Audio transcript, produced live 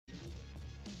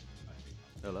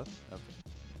Hello? Okay.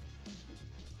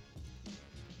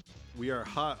 We are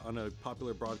hot on a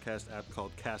popular broadcast app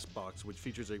called Castbox, which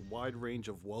features a wide range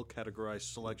of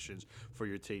well-categorized selections for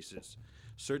your tastes.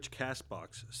 Search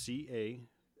Castbox,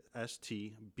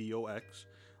 Castbox,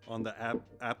 on the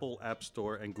Apple App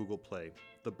Store and Google Play.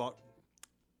 Fuck.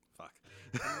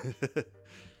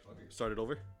 Start it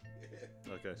over?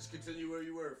 Okay. Just continue where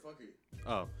you were. Fuck it.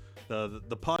 Oh,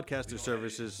 the podcaster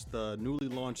service is the newly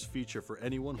launched feature for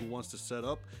anyone who wants to set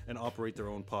up and operate their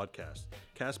own podcast.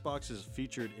 Castbox is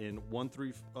featured in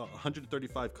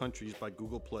 135 countries by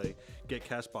Google Play. Get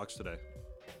Castbox today.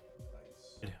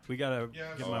 We gotta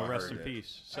Yeah, give oh, him I a rest heard in that.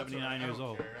 peace. That's all 79 right. I years don't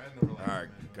old. care. I never liked All right,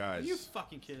 it, Are you guys.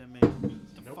 fucking kidding me?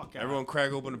 Get the fuck out. Everyone,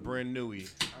 crack open a brand newie.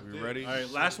 We did. ready? All right,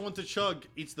 last one to chug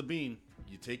eats the bean.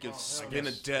 You take a hell spin yeah. of I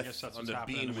guess death that's on what's the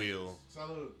happening bean to me. wheel.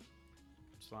 Salud.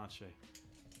 Slanche.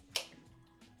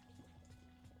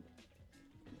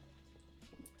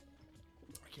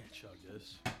 I can't chug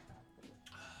this.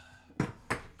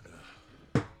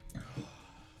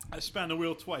 I span the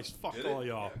wheel twice. Fuck Did all it?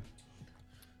 y'all.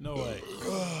 No way.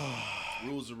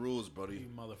 Rules are rules, You buddy.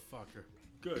 motherfucker.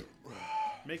 Good.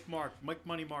 Make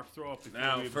Money Mark throw up before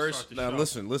Now, we even first, start the now show.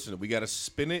 listen. We gotta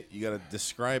spin it. You gotta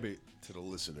describe it to the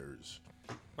listeners.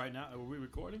 Right now, are we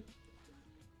recording?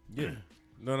 Yeah.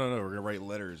 No. We're gonna write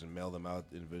letters and mail them out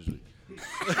individually. We're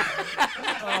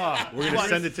gonna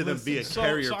send it to them via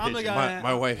carrier so I'm the pigeon. guy-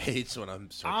 My wife hates when I'm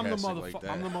I'm the sarcastic like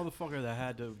that. I'm the motherfucker that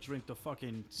had to drink the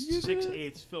fucking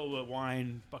 6/8 filled with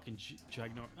wine. Fucking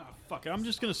jagno. Ah, fuck it. I'm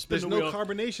just gonna spin There's the no wheel.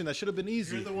 carbonation. That should have been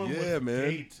easy. You're the one Yeah, with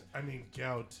man.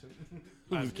 gout.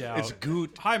 I have gout. It's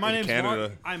goot. Hi, my in name's Canada.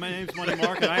 Mark. Hi, my name's Money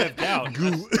Mark, and I have gout.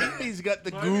 He's got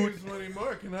the My goot. name's Money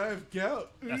Mark, and I have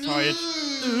gout. That's how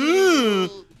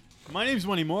it's. My name's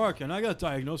Money Mark, and I got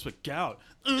diagnosed with gout.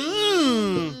 All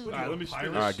right, let me spin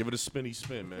All this. right, give it a spinny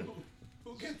spin, man.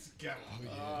 Who gets gout?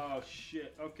 Oh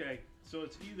shit. Okay, so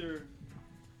it's either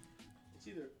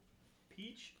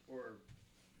peach or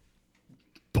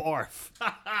barf.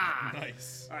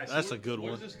 Nice. All right, That's what- a good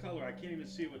What one. is this color? I can't even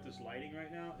see it with this lighting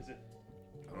right now. Is it?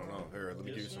 I don't know. Here, let me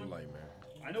give you This some one? light, man.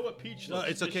 I know what peach No, looks.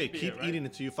 it's This okay. should be Keep it, right? eating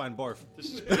until you find barf.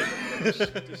 This is peach. This is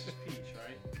peach,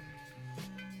 right?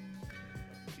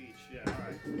 Peach. Yeah. All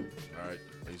right. All right,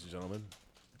 ladies and gentlemen.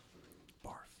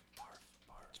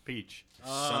 It's peach.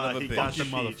 Son of a he bitch. got You the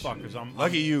peach. motherfuckers.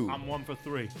 Lucky you. I'm 1 for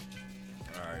 3.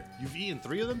 All right. You've eaten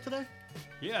 3 of them today?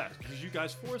 Yeah, because you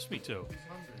guys forced me to.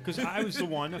 Because I was the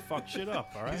one that fucked shit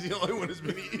up. All He's right. the only one who's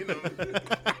been eating them.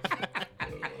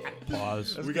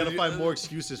 Pause. We gotta find more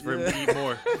excuses for him to eat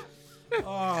more.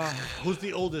 Who's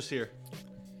the oldest here?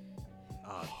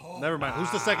 Never mind. Who's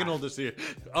the second oldest here?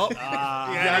 Oh, you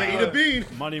gotta eat a bean.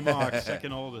 Money Mark,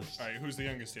 second oldest. All right, who's the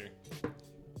youngest here?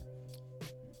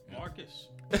 Marcus.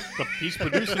 He's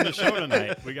producing the show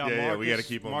tonight. We got Yeah, Marcus. we got to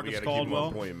keep him. Marcus We got to keep him Caldwell.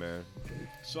 on point, man.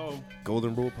 So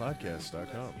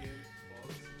GoldenRulePodcast.com.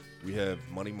 We have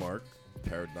Money Mark,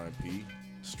 Paradigm P,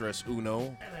 Stress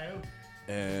Uno, Hello.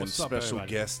 and What's up, special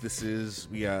everybody? guest.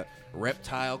 We got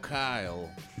Reptile Kyle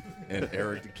and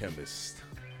Eric the Chemist.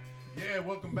 Yeah,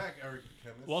 welcome back, Eric the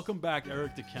Chemist. welcome back,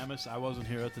 Eric the Chemist. I wasn't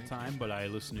here at the time, but I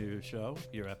listened to your show,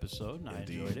 your episode, and I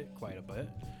Indeed. enjoyed it quite a bit.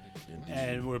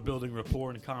 And we're building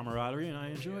rapport and camaraderie, and I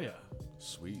enjoy it.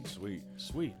 Sweet.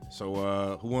 Sweet.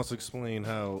 So, who wants to explain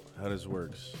how this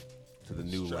works to the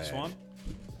new Stress lad? one.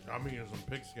 I'm eating some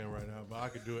pigskin right now, but I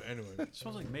could do it anyway. It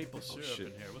smells like maple syrup shit.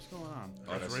 in here. What's going on?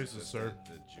 Oh, That's racist, sir.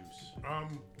 The juice.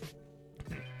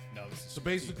 No, this is So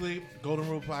basically, Golden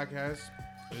Rule Podcast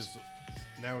is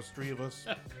now it's 3 of us.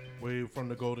 We're from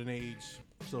the golden age,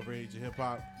 silver age of hip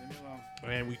hop, Leave me alone.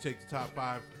 and we take the top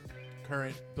 5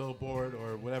 current Billboard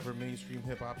or whatever mainstream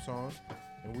hip hop songs,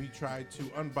 and we try to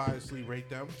unbiasedly rate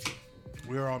them.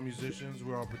 We're all musicians,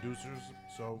 we're all producers,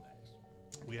 so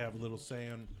we have a little say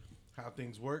on how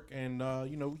things work, and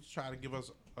we try to give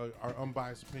us our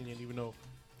unbiased opinion, even though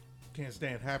can't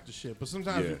stand half the shit. But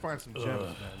sometimes we Yeah. find some gems,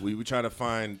 man. We try to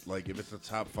find, like, if it's the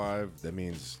top 5, that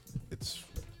means it's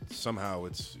somehow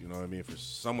it's, you know what I mean, for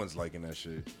someone's liking that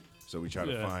shit. So we try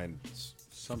to Yeah. find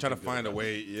Something try to find a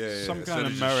way, Some instead kind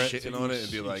of of just merit shitting to on it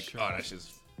and be each like, shot. oh, that's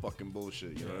just fucking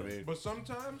bullshit. You know what I mean? But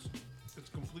sometimes it's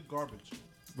complete garbage.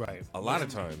 Right. A lot of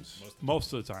times.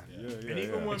 Most of the time. And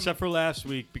even when Except for last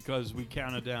week, because we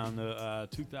counted down the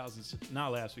 2000.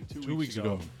 Not last week, 2 weeks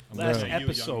ago. Last Yeah. You, young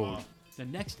episode. Ma. The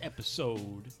next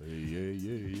episode.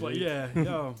 Yeah. But yeah,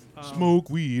 yo. smoke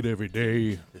weed every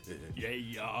day.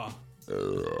 Yeah.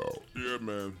 Yeah,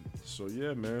 man. So,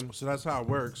 yeah, man. So that's how it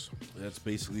works. That's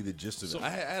basically the gist of it. So- I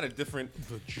had a different.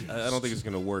 I don't think it's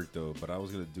gonna work though, but I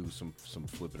was gonna do some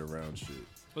flip it around shit.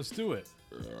 Let's do it.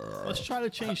 Let's try to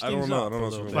change I things don't know. up I don't a know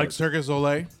little what's bit. Like Circus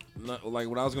Olay. Not, like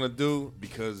what I was gonna do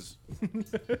because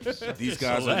these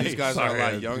guys are a Sorry,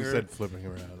 lot I younger. just said flipping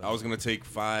around. I was gonna take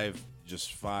five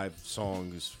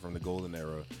songs from the golden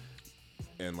era,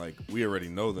 and like we already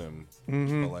know them,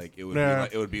 but like it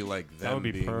would be like them would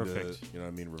be being perfect. the, you know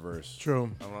what I mean, reverse.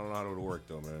 True. I don't know how it would work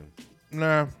though, man.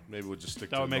 Nah. Maybe we'll just stick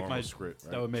That to would the make normal my script.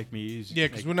 Right? That would make me easy. Yeah,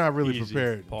 'cause make we're not really easy.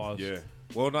 prepared. Pause. Yeah.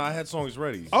 Well, no, I had songs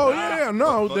ready. Oh yeah,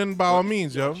 no. But- then by all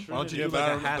means, yo. Why don't you Yeah, do but, like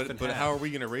I a don't- half but, and but half? how are we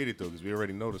gonna rate it though? Because we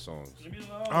already know the songs. Leave me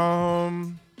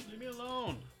alone. Leave me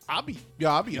alone. I'll be know,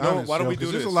 honest. why don't yo, we do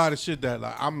 'cause There's a this? lot of shit that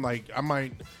like, I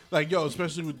might like yo,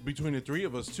 especially between the three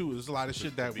of us too. There's a lot of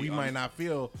shit that we might not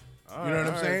feel. You know what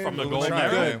I'm saying? From the We'll golden try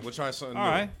it, era? man. We'll try something All new.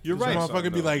 right, you're We'll right. try This something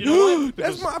motherfucker be new. like, You know what?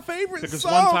 that's Because- my favorite because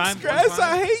song. one time- Stress,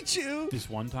 I hate you. This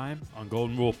one time on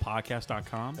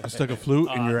GoldenRulePodcast.com, I stuck a flute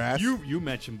in your ass. You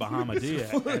mentioned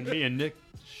Bahamadia, and me and Nick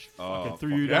fucking threw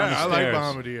you yeah, down the I like stairs.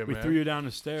 Bahamadia, We man. threw you down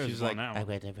the stairs. She's on like, that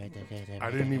one.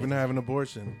 I didn't even have an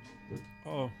abortion. Oh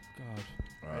God,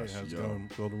 All right, Hey, how's it yo. going?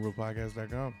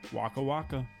 GoldenRulePodcast.com. waka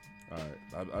waka. All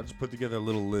right, I just put together a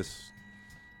little list.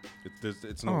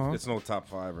 It's no top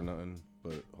 5 or nothing.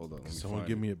 But hold on, let me Someone find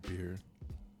give it. me a beer.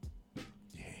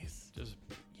 Just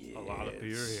a lot of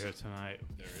beer here tonight.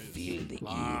 Feel the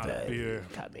Lot of beer.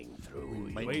 coming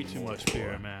through. Way too much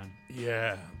beer, man.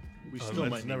 Yeah. We still That's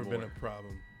might never need been more. a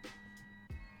problem.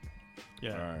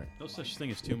 Yeah. All right. No such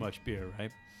thing as too much beer,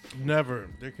 right? Never.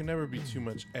 There can never be too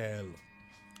much ale.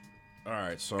 All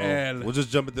right, so And- we'll just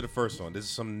jump into the first one. This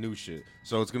is some new shit.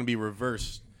 So it's gonna be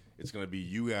reversed. It's gonna be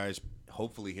you guys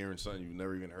hopefully hearing something you've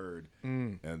never even heard.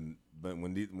 And but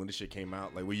when this shit came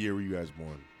out, like what year were you guys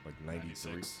born? Like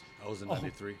 93. I was in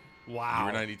 93. Wow. You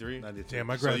were 93. 93. Damn,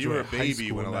 I So you were a graduated high baby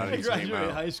school when a lot of I these came graduated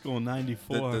out. high school in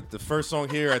 '94. The first song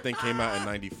here I think came out in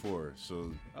 94.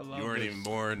 So I love you weren't this. even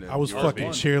born. and I was you were a fucking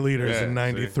baby. cheerleaders Yeah, in see?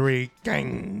 '93.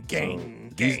 Gang,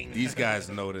 gang, gang. These guys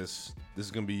know this. This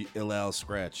is gonna be Ill Al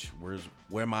Scratch.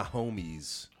 Where my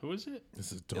homies? Who is it?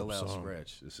 This is a dope Ill Al song.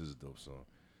 Scratch. This is a dope song.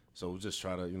 So we'll just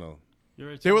try to, you know,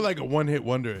 You're a They were like a one-hit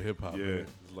wonder of hip hop. yeah, man.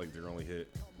 it's like their only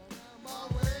hit.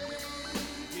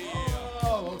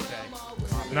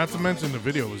 Not to mention the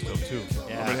video was dope too.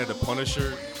 Already had the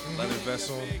Punisher, Leonard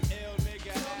Vessel.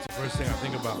 First thing I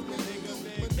think about.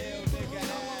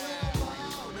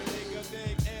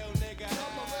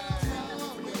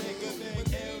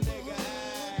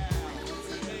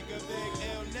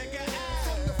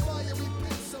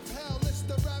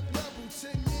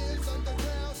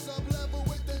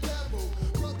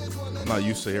 I'm not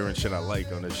used to hearing shit I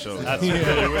like on this show. That's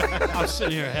really weird. I'm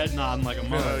sitting here head nodding like a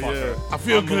motherfucker. yeah. I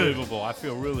feel good. Unbelievable. I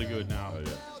feel really good now.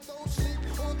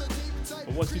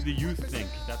 But what do the youth think?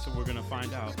 That's what we're gonna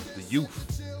find out. The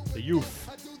youth. The youth.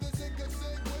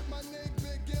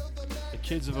 The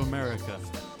kids of America.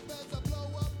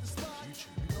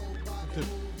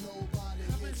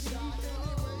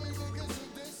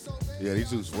 Yeah,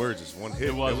 these dudes' words is one hit.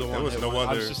 It was a there one. was no I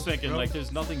other. was just thinking, like,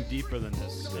 there's nothing deeper than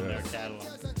this in their Yeah. catalog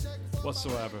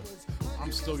whatsoever.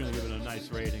 I'm still gonna give it a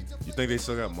nice rating. You think they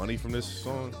still got money from this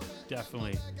song?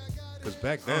 Definitely. Because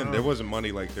back then there wasn't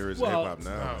money like there is in Well, hip hop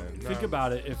now. Man. Think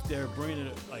about it. If they're bringing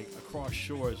it like across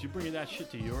shores, you bringing that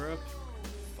shit to Europe,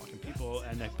 fucking people,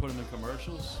 and they put them in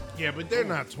commercials. Yeah, but they're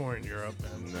not touring Europe,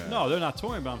 man. Nah. No, they're not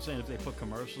touring, but I'm saying if they put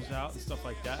commercials out and stuff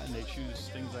like that, and they choose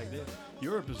things like this,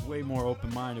 Europe is way more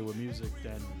open-minded with music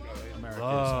than America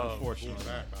is, unfortunately.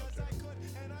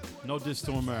 No diss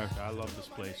to America. I love this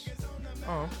place.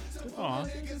 Oh, Aw.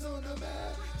 What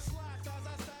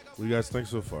do you guys think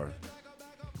so far?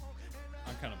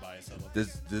 I'm kind of biased. I love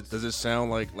Does it sound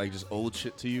like just old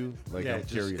shit to you? Like Yeah, I'm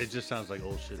curious. it just sounds like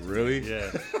old shit. to me. Really? Yeah.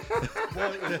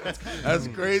 That's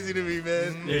crazy to me,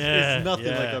 man. It's nothing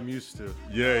yeah. like I'm used to.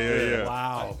 Yeah.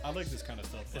 Wow. I like this kind of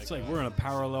stuff. It's like we're in a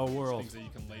parallel world. things that you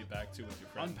can lay back to with your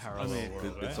friends. Unparalleled I mean,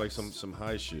 world. It's like some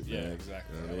high shit, Yeah, man.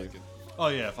 exactly. You know what I I like mean? it. Oh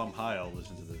yeah, if I'm high, I'll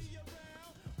listen to this.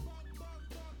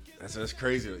 That's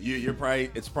crazy. You're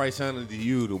probably it's probably sounding to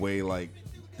you the way like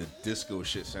the disco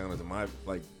shit sounded to my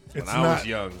like when It's I was not-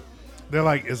 young. they're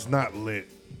like, it's not lit.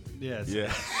 Yeah.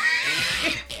 Yeah.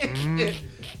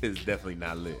 It's definitely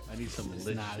not lit. I need some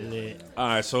lit Not shit. lit. All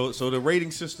right, so the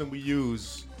rating system we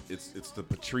use it's the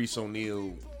Patrice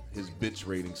O'Neal his bitch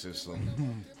rating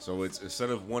system. So it's instead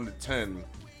of 1 to 10,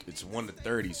 it's 1 to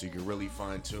 30, so you can really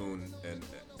fine tune and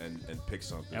pick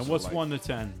something. And So, what's like, 1 to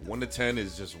 10? 1 to 10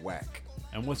 is just whack.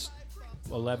 And what's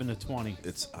 11 to 20?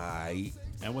 It's aight.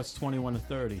 And what's 21 to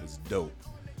 30? It's dope.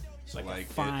 So Like a like,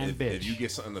 fine if bitch. you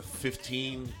get something to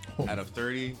 15 out of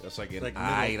 30, that's like an Like middle-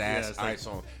 aight yeah, ass it's like aight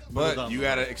song. middle But down you the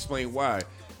gotta road. explain why.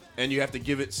 And you have to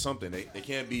give it something. They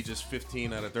can't be just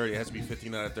 15 out of 30. It has to be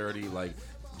 15 out of 30, like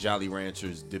Jolly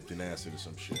Ranchers dipped in acid or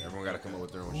some shit. Everyone got to come up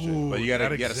with their own shit. But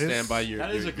you gotta stand by your.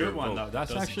 That is your, a good your one, vote. though.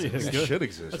 That's Does actually a exist. It good. should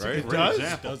exist, That's a right? great It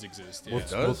example. does exist. Yeah.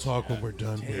 We'll talk when we're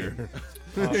done here.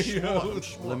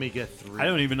 Let me get 3. I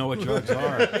don't even know what drugs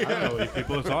are. I don't know what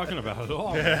people are talking about at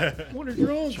all. What are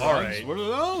drugs? All right. What are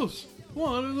those?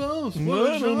 What are those? I What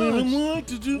are don't even drugs? like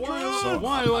to do drugs. So-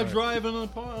 Why do I drive in the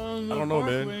park? I don't know,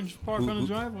 man. And just park on the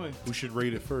driveway. Who should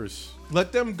rate it first?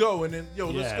 Let them go, and then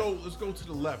let's Yeah. go. Let's go to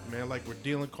the left, man. Like we're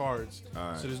dealing cards,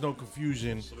 All right. so there's no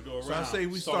confusion. So we go So I around. say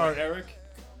we Start start. with Eric.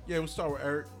 Yeah, we'll start with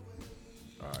Eric.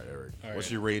 All right, Eric. All What's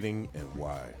right. your rating and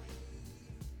why?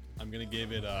 I'm gonna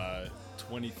give it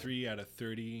 23 out of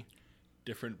 30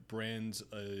 different brands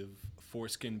of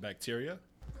foreskin bacteria.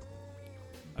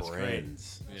 That's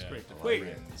Brands. Yeah, great. I like Wait,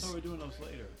 brands. oh, we're doing those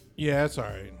later. Yeah, that's all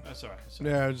right. That's all right. So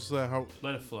Yeah, just let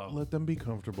let it flow. let them be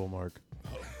comfortable, Mark.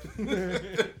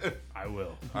 I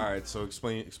will. All right, so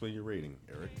explain your rating,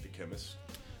 Eric, the chemist.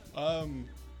 I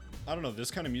don't know.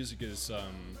 This kind of music is.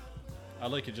 I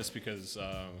like it just because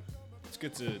it's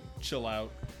good to chill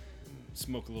out,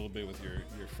 smoke a little bit with your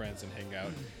friends, and hang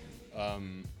out.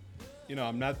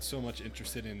 I'm not so much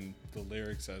interested in the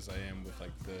lyrics as I am with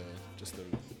like the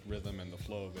rhythm and the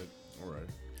flow of it. All right.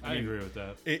 I agree with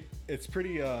that. It's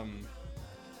pretty.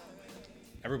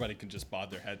 Everybody can just bob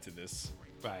their head to this.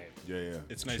 Right. Yeah.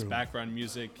 It's nice True. background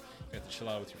music. You have to chill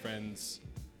out with your friends.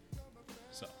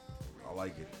 So I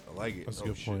like it. That's a Oh,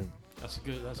 good shit. point. That's a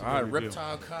good. That's a All right, good review.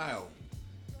 Reptile Kyle.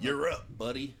 You're up,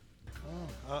 buddy.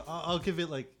 I'll give it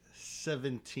like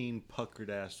 17 puckered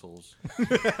assholes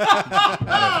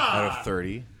Out of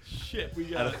 30. Shit, we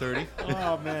out got of 30.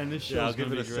 Oh man, this show's Yeah, I'll give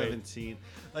gonna it a be great. 17.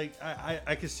 Like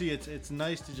I can see it's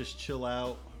nice to just chill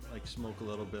out, like smoke a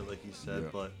little bit, like you said. Yeah.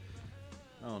 But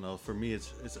I don't know. For me,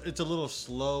 it's a little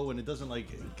slow, and it doesn't like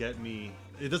get me.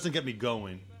 It doesn't get me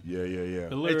going. Yeah.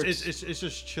 The lyrics. It's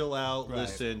just chill out, Right.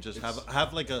 listen, just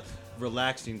have like a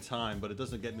relaxing time, but it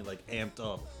doesn't get me like amped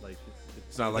up. Like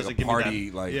It's not like doesn't a give me that-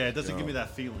 party, like, yeah, it doesn't you give me know. that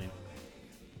feeling.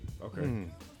 Okay.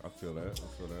 I feel that.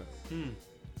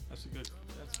 That's a good.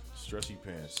 That's, Stressy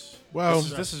pants. Well-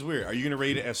 this is weird. Are you gonna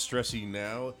rate it as stressy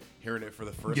now, hearing it for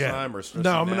the first Yeah. time, or stressy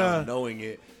No, I'm now, gonna- knowing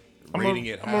it, I'm rating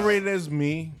it? gonna rate it as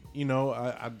me. You know,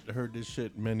 I heard this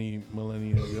shit many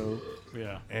millennia ago,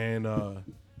 yeah. and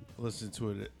listened to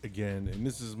it again. And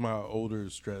this is my older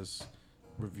stress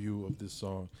review of this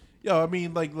song. Yo, I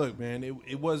mean, like, look, man,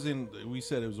 it wasn't. We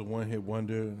said it was a one-hit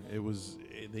wonder.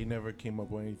 They never came up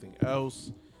with anything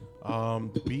else.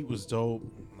 The beat was dope.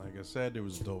 Like I said, there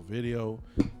was a dope video.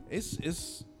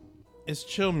 It's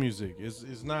chill music.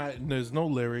 It's not. There's no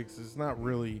lyrics. It's not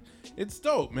really. It's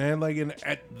dope, man. Like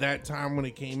at that time when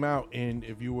it came out, and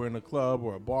if you were in a club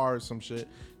or a bar or some shit,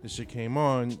 this shit came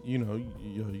on. You know,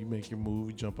 you make your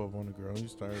move, you jump up on the girl, you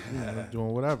start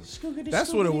doing whatever.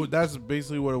 That's what it was. That's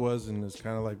basically what it was, and it's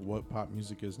kind of like what pop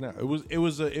music is now. It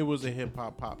was a hip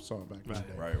hop pop song back in the day.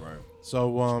 Right.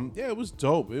 So yeah, it was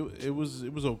dope. It was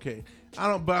okay. But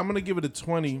I'm gonna give it a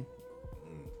 20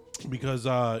 because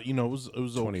it was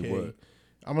 20 okay. what?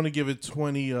 I'm gonna give it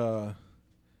 20. Fuck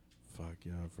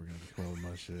yeah, I forgot to call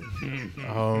my shit.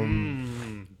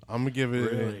 I'm gonna give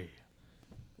it Really.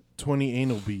 20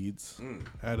 anal beads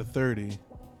out of 30.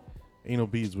 Anal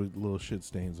beads with little shit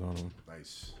stains on them.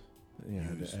 Nice.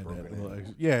 Yeah, Used add broken that little anal.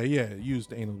 extra. Yeah.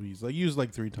 Used anal beads. Like used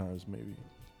like 3 times maybe.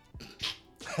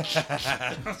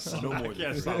 No more. I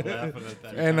can't stop laughing at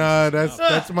that. And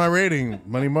that's my rating.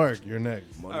 Money Mark, you're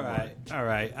next. All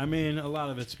right. I mean, a lot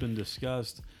of it's been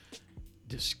discussed.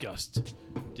 Disgust.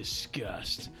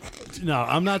 No,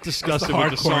 I'm not disgusted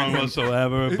with the song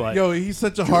whatsoever. But Yo, he's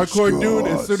such a hardcore dude.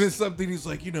 As soon as something, he's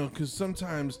like, because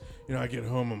sometimes, I get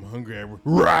home, I'm hungry. I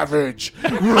ravage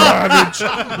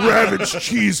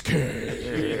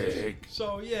cheesecake.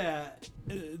 so yeah,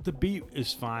 the beat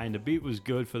is fine. The beat was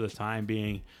good for the time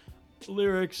being.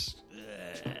 Lyrics,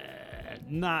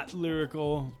 not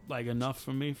lyrical like enough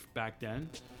for me back then.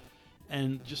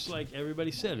 And just like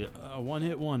everybody said, a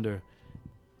one-hit wonder.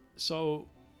 So,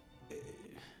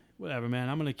 whatever, man.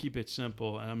 I'm going to keep it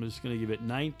simple, and I'm just going to give it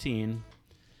 19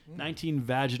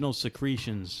 vaginal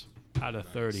secretions out of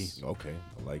 30. Okay.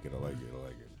 I like it.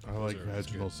 I like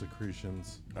vaginal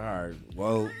secretions. All right.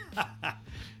 Well,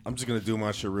 I'm just gonna do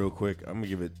my shit real quick. I'm gonna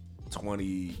give it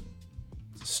 20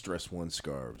 stress one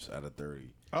scarves out of 30.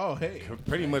 Oh, hey.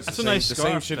 Pretty much That's the a same, nice the same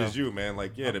scarf, shit as though. you, man.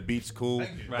 Like, yeah, the beat's cool. The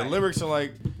Right. lyrics are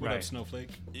like, what up, Right. Snowflake?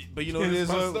 but you know what it is?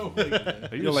 Are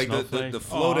You know, like the snowflake?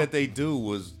 flow Aw. that they do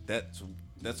was that's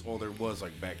all there was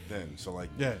like back then. So like,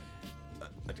 Yeah.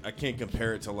 I can't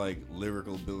compare it to like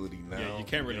lyrical ability now. Yeah, you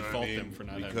can't really know what fault I mean? them for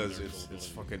not having because lyrical it's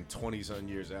ability. fucking 20-something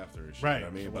years after. And shit, Right. You know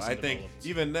what I mean, It but I wasn't think developed.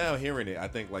 even now hearing it, I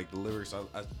think like the lyrics, I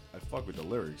fuck with the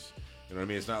lyrics. You know what I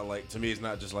mean? It's not like, to me, it's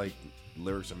not just like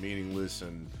lyrics are meaningless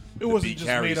and It the wasn't beat just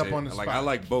carries made up it. on the Like spot. I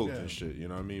like both Yeah. and shit. You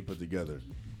know what I mean? Put together.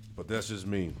 But that's just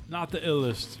me. Not the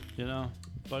illest, you know,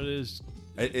 but it is.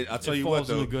 I'll tell It you what falls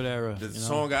in though, a good era, the you know?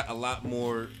 song got a lot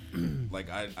more. Like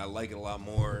I like it a lot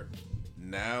more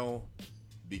now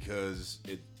because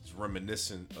it's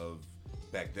reminiscent of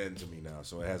back then to me now.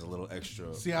 So it has a little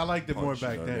extra. See, I liked it more punch, you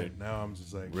back know what I then. mean? Now I'm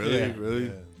just like, Really, Yeah. really.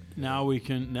 Yeah. Now we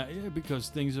can, because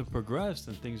things have progressed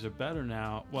and things are better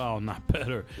now. Well, not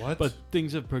better, What? but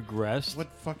things have progressed. What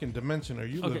fucking dimension are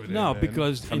you Okay, living no, in? man?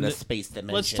 because From in the the, space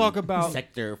dimension. let's talk about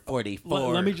Sector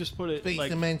 44. let me just put it Space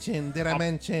like dimension, did I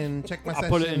mention? Check my I'll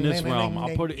put it in session. this realm.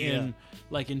 I'll put it Yeah. in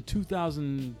like in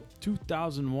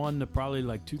 2001 to probably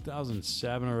like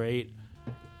 2007 or 8.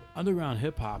 Underground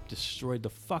hip hop destroyed the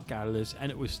fuck out of this, and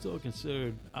it was still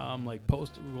considered like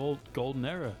post golden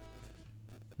era.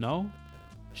 No,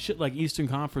 shit like Eastern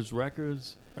Conference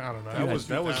Records. I don't know.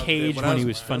 That was Cage when he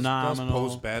was That phenomenal.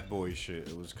 was post Bad Boy shit.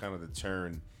 It was kind of the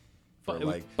turn. For But-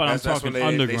 like, but I'm that's when talking they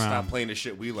underground. stopped playing the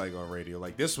shit we like on radio.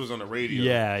 Like this was on the radio.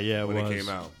 Yeah, it when was. it came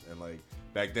out, and like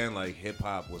back then, like hip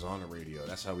hop was on the radio.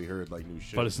 That's how we heard like new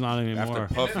shit. But it's not anymore.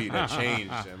 After Puffy, that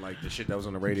changed, and like the shit that was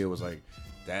on the radio was like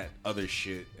that other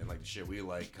shit, and like the shit we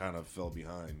like kind of fell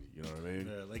behind. You know what I mean?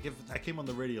 Yeah, like if I came on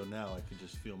the radio now, I could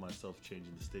just feel myself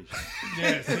changing the station.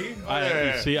 Yeah, see?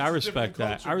 See, I It's respect different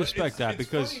that. I culture, but respect that it's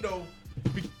because funny, though,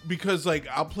 because like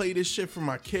I'll play this shit for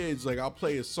my kids. Like I'll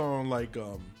play a song like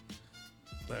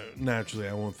naturally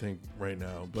I won't think right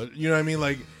now, but you know what I mean,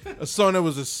 like a song that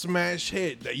was a smash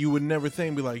hit that you would never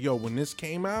think, be like, yo, when this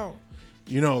came out,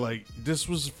 you know, like this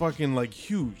was fucking like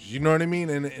huge. You know what I mean?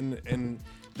 And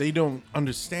they don't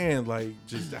understand like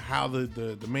just how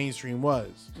the mainstream was.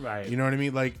 Right. You know what I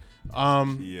mean? Like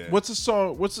Yeah. what's a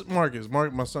song? What's it, Marcus?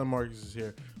 My son Marcus is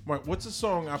here. Mark, what's a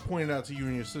song I pointed out to you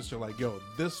and your sister? Like, yo,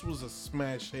 this was a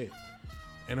smash hit,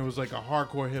 and it was like a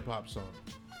hardcore hip hop song.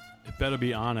 it better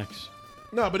be Onyx.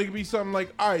 No, but it could be something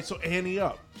like, all right, so Annie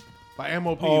Up by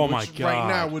MOP, Oh, which my right God.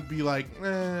 now would be like, They-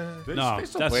 No, they that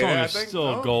still song play that, I is think,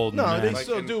 still no? golden. no, man. they Like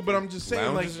still in- do, but I'm just saying,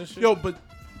 like, lounges and shit? yo, but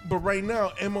right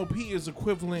now MOP is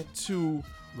equivalent to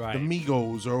Right. the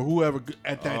Migos or whoever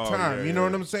at that Oh, time. yeah, You know yeah.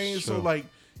 what I'm saying? So Sure. like,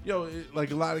 yo,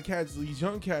 like a lot of cats, these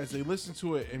young cats, they listen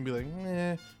to it and be like,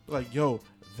 nah, like, yo,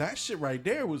 that shit right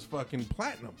there was fucking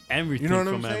platinum. Everything You know what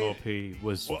from I'm saying? MOP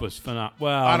was phenomenal.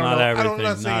 Well, I don't not know. everything, I'm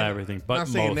not saying, everything, but not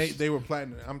saying most. they were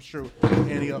platinum. I'm sure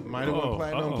Annie Up might have Uh-oh, went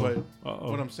platinum, uh-oh, but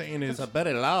uh-oh. what I'm saying is, It's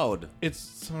very loud. it's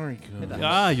sorry, God.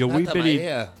 Ah, your Not wee to my bitty.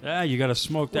 ear. Yeah, you gotta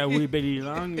smoke that wee bitty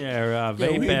long there,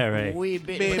 vape. Wee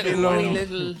bit, Baby wee long.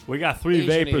 little. We got 3 Asian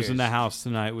vapors in the ears. house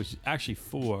tonight, which actually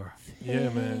 4. Yeah,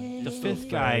 man. The 5th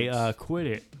guy quit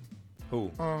it.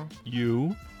 Who?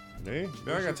 You? Me?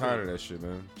 Man, I got tired of that shit,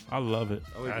 man. I love it.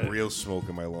 I like real smoke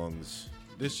in my lungs.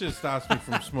 This shit stops me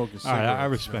from smoking cigarettes. All right, I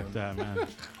respect man. that, man.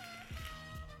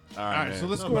 All All right, so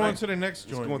let's go on to the next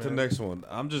joint. Let's go on to the man. next one.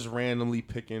 I'm just randomly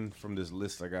picking from this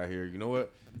list I got here. You know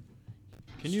what?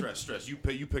 Can you? Stress. You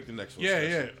pick the next one. Yeah,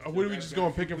 Stress. yeah. What are we just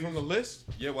going picking from the list?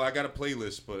 Yeah, well, I got a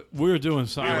playlist, but We're doing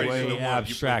something already way did the one. You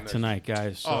abstract pick next. tonight,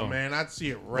 guys. So Oh man, I'd see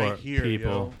it right for here,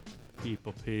 people,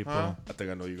 people. Huh? I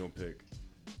think I know you're gonna pick.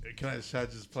 yo. Should I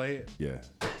just play it? Yeah.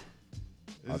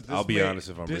 This I'll be honest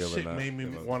if I'm this real or shit not. made me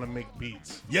You know. want to make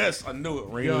beats. Yes, I knew it.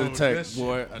 Rain Yo, of the Tech, this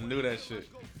boy. I knew that shit.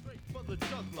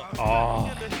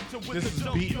 Oh, This is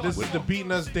the Beat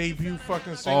Nuts debut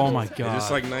fucking single. oh my Is God.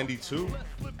 this like 92?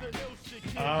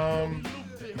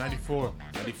 94.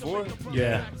 94?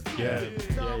 yeah.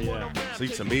 See,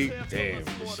 to me, damn,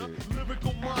 this shit.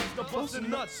 Lyrical monster busting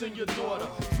nuts in your daughter.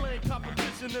 Slaying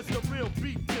competition is the real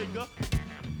beat digger.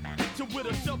 Hit you with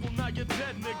a shovel, now you're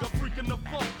dead, nigga. Freaking the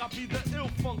funk, I be the ill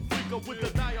funk freaker with the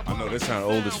diabolical. I know this sound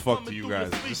old as fuck to you guys.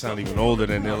 This sound even older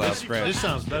than Nil Out Scratch. This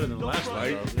sounds better than the last one.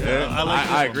 Right? bro. Yeah, I like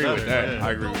this I one agree with better, that. yeah.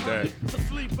 I agree with that. To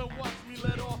sleep and watch me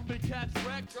let off big cats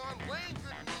wreck.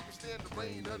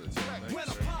 When I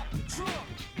pop the trunk,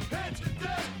 heads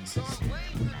down.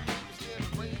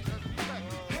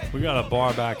 We got a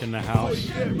bar back in the house.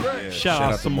 Yeah, Shout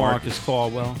out to Marcus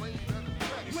Caldwell.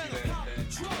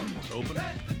 Open.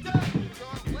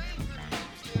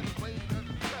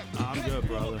 I'm good,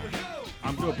 brother.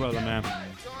 I'm good, brother, man.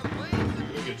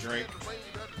 Good drink.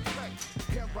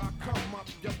 Here I come up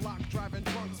your block, driving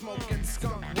drunk, smoking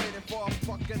skunk, waiting for a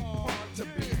fucking punk to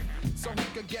beat, so he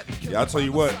could get killed Yeah, I'll tell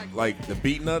you by what, the like the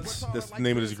Beat Nuts, that's the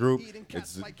name of this group.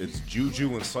 It's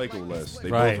Juju and Psycho Les. They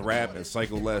Right. both rap, and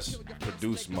Psycho Les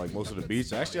produced like most of the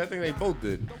beats. Actually, I think they both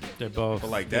did. They're both.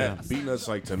 But like that, Beatnuts,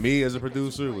 like to me as a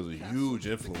producer, was a huge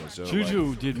influence. Yo.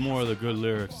 Juju did more of the good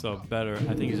lyrics, though. Better.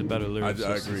 I think he's a better I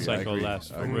lyricist agree. than Psycho I agree. Les,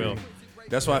 for I agree. real.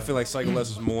 That's why I feel like Psycho Les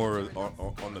is more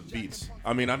on the beats.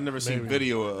 I mean, I've never seen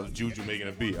video of Juju making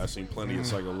a beat. I've seen plenty of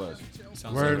Psycho Les.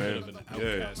 Sounds Word. like a bit of an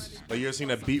Yeah. outcast. Like you ever seen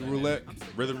that beat roulette,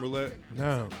 rhythm roulette?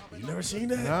 No. You never seen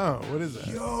that? No. What is that?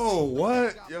 Yo,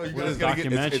 what? Yo, you guys is gotta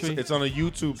get documentary? it's on a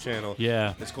YouTube channel.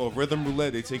 Yeah. It's called Rhythm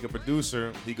Roulette. They take a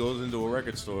producer, he goes into a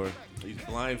record store, he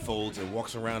blindfolds and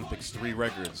walks around, picks 3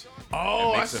 records. Oh,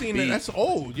 and I makes a seen beat. that. That's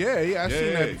old. Yeah, I've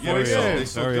seen that before. they still, Yeah. they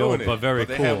still Very doing old, it. but very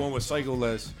they had cool. one with Psycho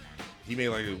Les. He made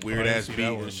like a weird ass see beat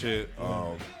that and one. shit.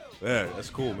 Yeah, that's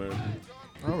cool, man.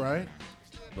 All right.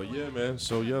 But yeah, man.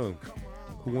 So young.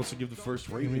 Who wants to give the first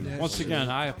rating? Once again,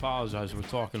 I apologize. We're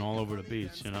talking all over the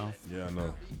beats, you know, Yeah, I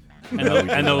know.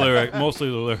 and the lyric, mostly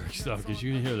the lyric stuff, because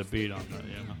you can hear the beat on that,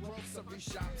 you know.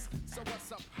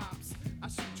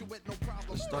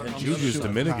 And Juju's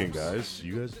Dominican, guys.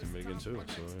 You guys Dominican too,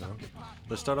 so you know.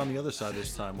 Let's start on the other side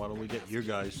this time. Why don't we get your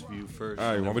guys' view first? All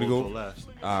right, and want then me to we'll go? last?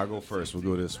 I'll go first. We'll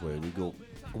go this way.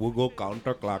 We'll go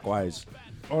counterclockwise.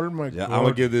 Oh my Yeah, God. I'm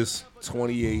gonna give this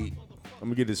 28. I'm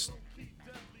gonna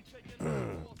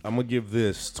give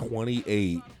this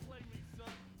 28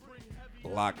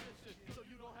 lock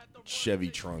Chevy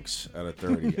trunks out of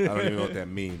 30. I don't even know what that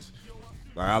means.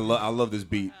 Like I love this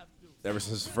beat. Ever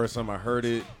since the first time I heard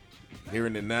it,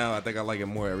 hearing it now, I think I like it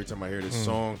more every time I hear this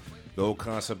song. The whole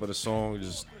concept of the song,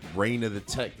 just reign of the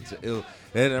tech. It's ill.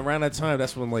 And around that time,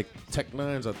 that's when like Tech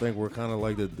Nines, I think, were kind of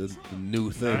like the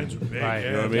new thing. Nines were big, Right,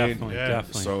 You know what I mean? definitely, Yeah.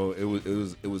 definitely. So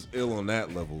it was ill on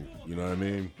that level. You know what I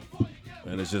mean?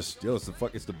 And it's just it's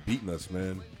the Beatnuts,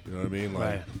 man. You know what I mean? Like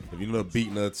Right. if you know the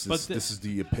Beatnuts, But this is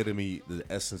the epitome, the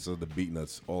essence of the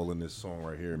Beatnuts, all in this song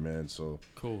right here, man. So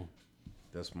Cool.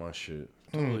 that's my shit.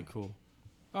 Totally cool.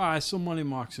 All right, so Money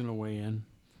Mark's in the way in.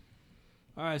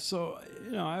 All right, so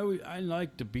you know I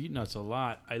like the Beatnuts a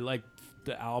lot. I like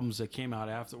the albums that came out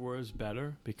afterwards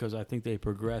better because I think they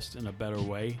progressed in a better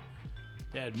way.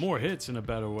 They had more hits in a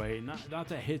better way. Not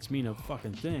that hits mean a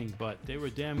fucking thing, but they were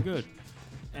damn good.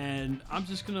 And I'm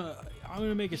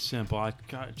gonna make it simple. I'm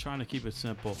trying to keep it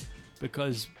simple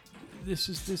because this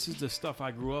is the stuff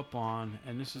I grew up on,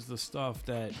 and this is the stuff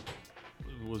that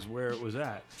was where it was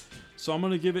at. So I'm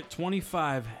gonna give it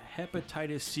 25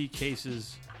 hepatitis C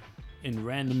cases in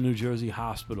random New Jersey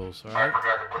hospitals. All right.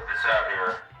 forgot to put this out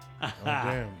here. Oh,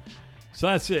 damn. So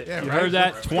that's it. Yeah, you right. heard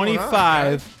that? What's going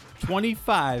on,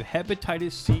 25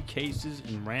 hepatitis C cases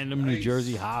in random New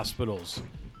Jersey hospitals.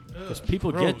 Because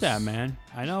people get gross. that, man.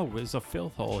 I know it's a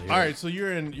filth hole here. All right, so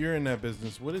you're in that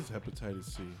business. What is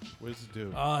hepatitis C? What does it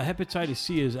do? Hepatitis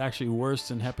C is actually worse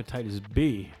than hepatitis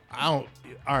B. I don't.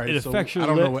 All right, It so affects your I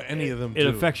don't li- know what any of them It do.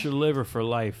 affects your liver for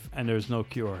life, and there's no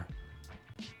cure.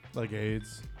 like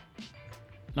AIDS.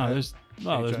 No, there's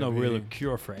no HIV. real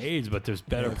cure for AIDS, but there's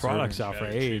better Yeah, products sure. out for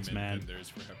Better AIDS, treatment man. than there is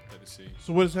for hepatitis C.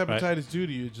 So what does hepatitis do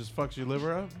to you? It just fucks your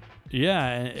liver up? Yeah,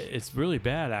 and it's really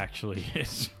bad, actually.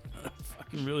 It's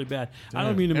fucking really bad. I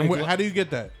don't mean to And make. how do you get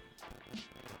that?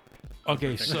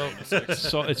 Okay, so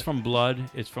it's from blood.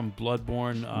 It's from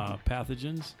bloodborne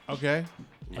pathogens. Okay.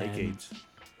 Like And- AIDS.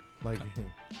 Like,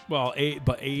 Well,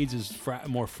 but AIDS is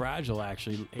more fragile,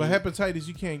 actually. but AIDS- hepatitis,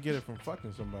 you can't get it from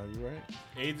fucking somebody, right?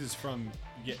 AIDS is from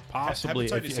possibly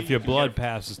hepatitis if C, your you can blood get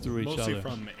passes through each mostly other.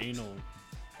 from anal,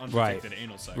 Right. unprotected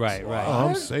anal sex. Right, right. Oh,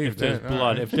 I'm safe If there's then. All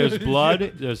blood, right. if there's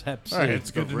blood, there's Hep C. All right, it's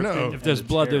good to know. If there's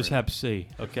blood, there's Hep C.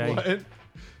 Okay. What?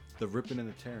 The ripping and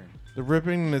the tearing. The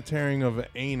ripping and the tearing of an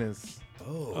anus.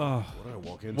 Oh, What did I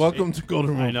walk into? Welcome to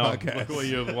Golden Rule I know. Podcast. Look what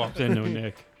you walked into,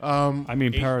 Nick. Um, I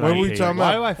mean, What Paradise. were we Cave. talking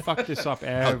Why about? do I fuck this up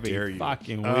dare every you.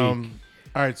 fucking week?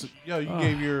 all right, so you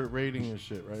gave your rating and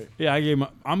shit, right? Yeah, I gave.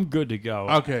 I'm good to go.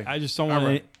 Okay. I just don't All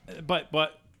want to.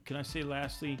 But can I say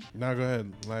lastly, Now go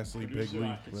ahead. Lastly, Big producer, League,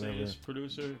 I can say whatever. this,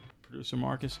 producer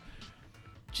Marcus.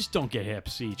 Just don't get Hep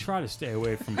C. Try to stay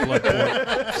away from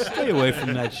bloodborne. Stay away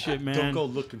from that shit, man. Don't go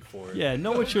looking for it. Yeah,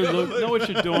 know what you're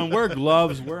doing. Wear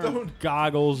gloves. Wear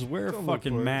goggles. Wear look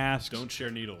fucking for it. masks. Don't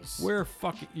share needles. Wear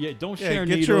fucking Don't Yeah, share get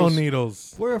needles. your own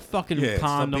needles. Wear fucking Yeah,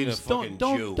 stop being a condoms. fucking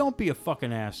Don't Jew. don't be a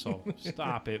fucking asshole.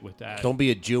 Stop it with that. Don't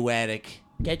be a Jew addict.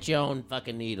 Get your own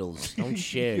fucking needles. Don't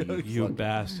share. you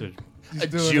bastard. a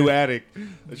Jew addict.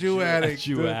 Jew addict.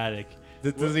 Jew addict.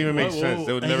 That doesn't even make sense.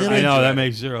 They would I never. gotta- be I a know Jew that addict.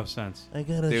 makes zero sense. I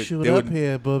gotta They- shoot they up would-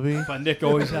 here, Bubby. But Nick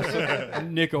always has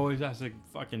to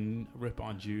fucking rip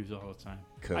on Jews all the time.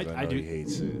 Because I know I do. he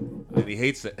hates it. And he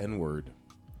hates the N word.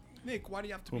 Nick, why do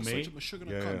you have to Who, be me? such a sugar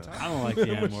Yeah. cunt? I don't like the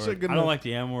M word. I don't like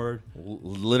the M word.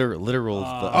 Literal.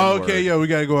 Oh, okay, yeah, we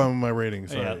gotta go on with my rating.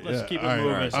 Sorry. Yeah, let's keep it all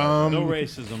moving. right. No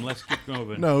racism. Let's keep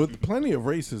moving. No, plenty of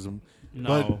racism.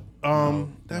 No, but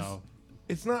that's no.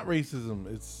 it's not racism.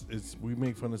 It's we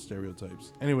make fun of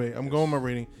stereotypes. Anyway, I'm going my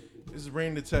rating. This is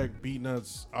Rain Detect Beat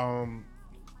Nuts. I'm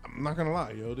not gonna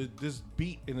lie, yo. This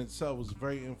beat in itself was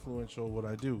very influential what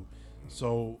I do.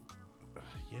 So,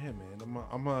 yeah,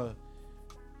 man.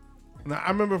 Now, I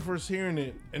remember first hearing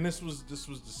it, and this was the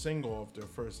single off their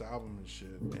first album and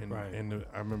shit. And Right.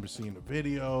 I remember seeing the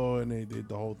video, and they did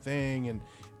the whole thing, and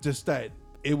just that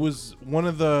it was one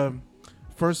of the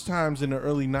first times in the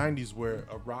early '90s where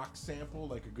a rock sample,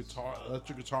 like a guitar,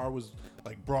 electric guitar, was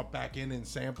like brought back in and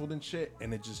sampled and shit,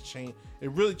 and it just changed. It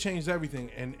really changed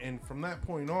everything, and from that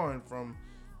point on, from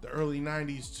the early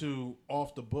 '90s to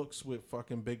Off the Books with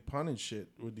fucking Big Pun and shit,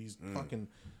 with these fucking.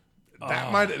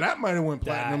 That might have went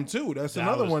platinum too. That's that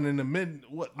another was- one in the mid.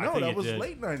 What? I No, think that it was did.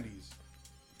 late '90s.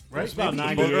 Right? It's about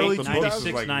Maybe 98, early 96,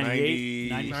 2000s. like 98,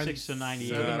 90, 96 to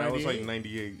 98. Nah, that was like 98.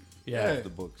 98. Yeah, Off the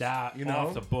books. That You know?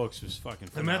 off the books was fucking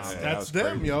And that's phenomenal. that that's was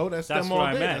them, crazy. yo. That's That's them what all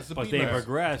I day. meant. That's the But beat they nuts.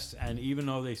 progressed, and even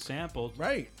though they sampled,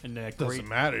 Right. and that Doesn't great,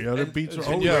 matter, yo. The beats are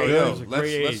and always yo, good. yo. was a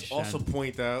great Let's age also then.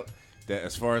 point out that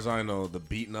as far as I know, the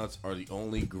Beat Nuts are the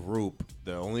only group,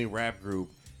 the only rap group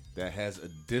that has a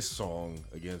diss song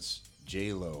against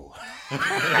J-Lo.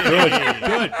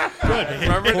 good.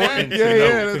 Remember that?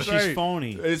 Yeah, Because that's she's right.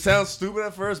 phony. It sounds stupid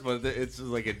at first, but it's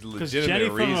like a Because legitimate Jenny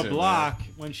reason. from the Block, man.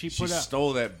 when she She put out,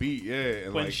 stole that beat, yeah.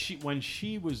 And when like,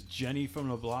 she was Jenny from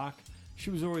the Block, she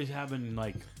was always having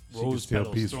like could rose steal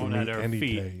petals peas thrown from at me her any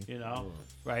feet. day. You know,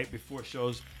 right before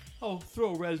shows. Oh,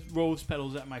 throw rose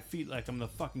petals at my feet like I'm the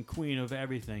fucking queen of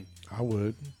everything. I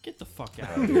would. Get the fuck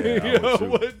out of here. yeah, I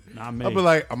would too. Not me. I'd be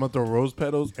like, I'm gonna throw rose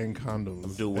petals and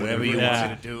condoms. do whatever you Yeah.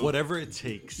 want me to do. Whatever it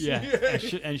takes. Yeah,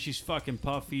 and she's fucking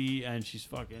Puffy, and she's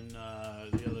fucking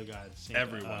the other guy.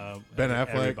 Everyone. Ben Affleck.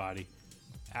 Everybody.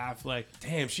 Affleck.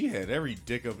 Damn, she had every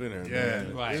dick up in her. Yeah,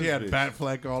 man. Right. she had bat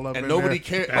fleck all up And in nobody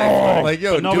there. cared. Like,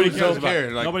 yo, But nobody dudes cares don't about-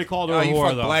 care. Like, nobody called her oh, a you whore,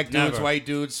 fuck though. black dudes, Never. white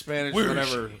dudes, Spanish, Where is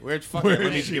whatever. she? Where's fuck? Let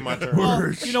me get my turn.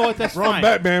 Well, you know what? That's Wrong fine.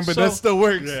 Batman, but So- that still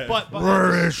works. But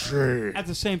Where is she? at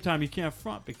the same time, you can't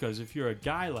front because if you're a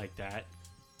guy like that,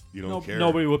 You don't care.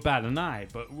 nobody would bat an eye.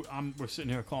 But we're sitting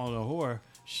here calling her a whore.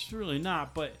 She's really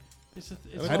not. But it's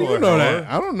How do you know that?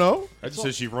 I don't know. I just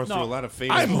said she runs No, through a lot of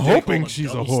famous. I'm people. hoping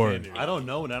she's a whore. I don't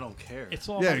know and I don't care. It's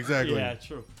all Yeah, about, exactly. Yeah,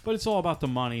 true. But it's all about the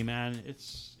money, man.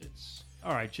 It's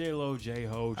all right. J-Lo,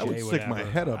 J-Ho, J I would stick my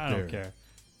whatever. head up I there. don't care.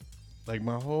 Like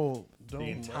my whole dome. the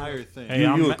entire thing. Hey, You,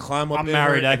 I'm you ma- would climb up I'm in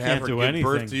married, her I and have can't her do give anything.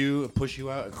 birth to you and push you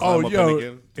out and climb Oh, up yo, in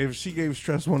again. if she gave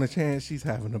Stress One a chance, she's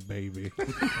having a baby.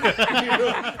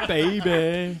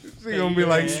 Baby. She's gonna be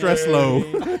like Stress Low.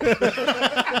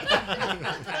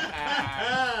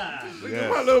 Look at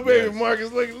my little baby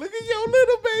Marcus. Look at your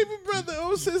little baby brother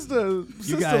or sister.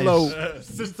 Sister guys- Low.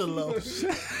 Sister Love.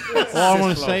 All I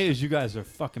want to say is you guys are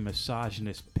fucking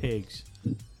misogynist pigs.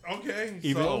 Okay.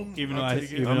 Even so, even though I'll I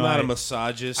take it. even I'm though not I, a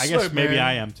misogynist. I guess Look, maybe man.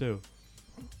 I am too.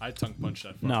 I tongue punched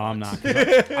that. No, I'm not.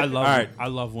 I love All right. I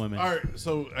love women. All right,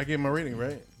 so I gave my rating,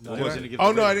 right? No, Did he I? wasn't gonna give Oh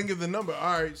the no, I rating. didn't give the number.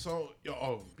 All right, so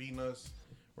Beat Nuts,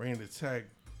 Rain Detect.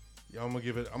 Yo, I'm gonna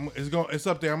give it. It's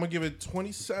up there. I'm gonna give it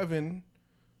 27.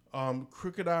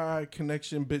 Crooked Eye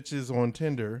Connection bitches on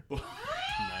Tinder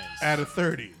out of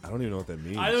 30. I don't even know what that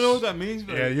means. I don't know what that means,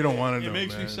 but Yeah, you don't wanna it know,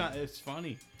 makes man. me sound. It's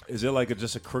funny. Is it like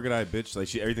just a crooked eye bitch?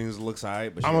 Like everything looks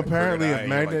alright, but she I'm got a apparently crooked eye a and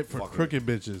you're magnet like, for fuck it. crooked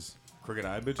bitches Crooked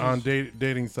eye bitches on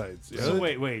dating sites. Yeah, So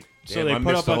wait. So Damn, they I put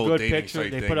missed up the a whole good dating picture.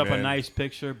 site They thing, put up a man. nice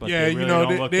picture, but yeah, they you really know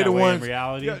don't look they're that the way ones. in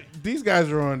reality. Yeah, these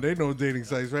guys are on. They know dating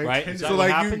sites, right? Right? Is So that what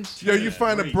like happens? you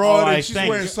find a Great. broad Oh, I and she's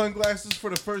think- wearing sunglasses for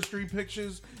the first 3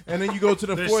 pictures, and then you go to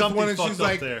the There's fourth something one and fucked she's up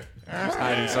like, there.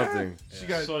 hiding something. she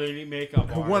got So they need makeup.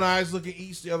 her one eye's looking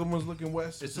east, the other one's looking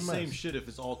west. It's the a same mess. shit if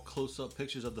it's all close-up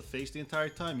pictures of the face the entire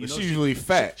time. You But know, she's usually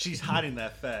fat. she's hiding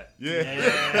that fat. Yeah.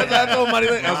 I told Money.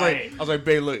 I was like,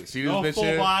 babe, look, see this No bitch full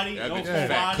here? body, That no bitch full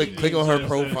fat. body. Click on her Yes,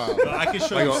 profile. I can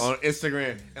show Like you. on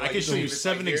Instagram. And I like, can show you it's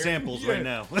 7 like here. examples right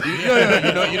now.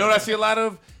 You know what I see a lot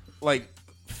of? Like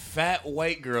fat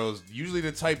white girls, usually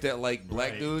the type that like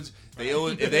black dudes. They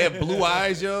always, if they have blue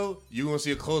eyes, yo, you gonna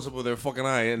see a close up of their fucking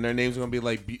eye, and their name's gonna be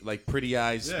like pretty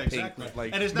eyes, Yeah, pink. exactly.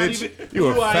 Like, And it's not bitch, even- you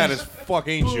are blue fat eyes- as fuck,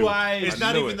 ain't blue you? eyes. It's I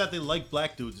not knew even it. that they like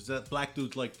black dudes. It's that black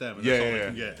dudes like them. And Yeah, that's all yeah, they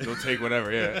can yeah. get. They'll take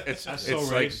whatever. Yeah, it's That's so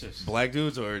it's like racist. black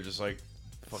dudes or just like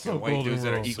fucking So white Golden dudes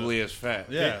that are Rule. equally as fat.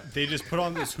 Yeah. They just put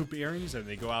on those hoop earrings and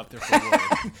they go out there for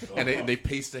war. And they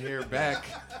paste the hair back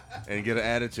and get an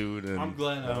attitude. And I'm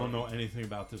glad I don't know anything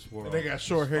about this world. They got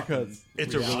short haircuts.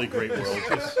 It's a really great world.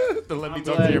 let me I'm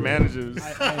talk glad- to your managers.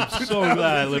 I'm so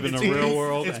glad I live in the real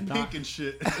world. It's and pink not, and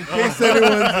shit. In case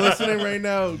anyone's listening right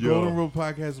now, Golden Rule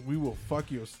Podcast, we will fuck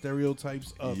your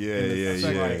stereotypes up. Yeah, in a yeah,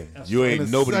 second. yeah. That's You right. ain't In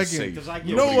a nobody second. safe. because I You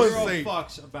give know no what's zero safe?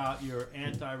 fucks about your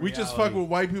anti-reality. We just fuck with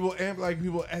white people and black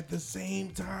people at the same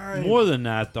time. more than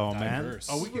that, though, man. Diverse.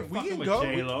 Oh, we can Fucking with go.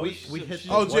 J-Lo. We hit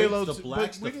Oh, the J-Lo, whites, the but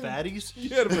blacks, we the can- fatties.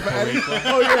 Yeah, the fat.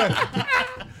 Oh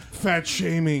yeah, fat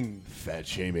shaming. Fat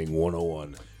shaming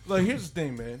 101. Like, here's the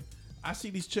thing, man. I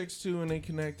see these chicks too, and they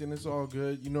connect, and it's all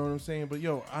good. You know what I'm saying? But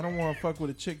yo, I don't want to fuck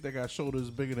with a chick that got shoulders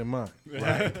bigger than mine.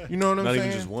 Right? You know what I'm Not saying?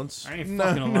 even just once. I ain't No,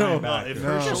 fucking a no. linebacker. If No.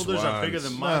 her shoulders are bigger once.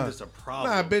 than mine, Nah. that's a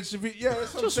problem. Nah, bitch. If you, yeah,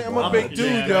 that's what I'm saying. I'm a one. big dude,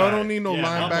 Yeah, yo. I don't need no yeah,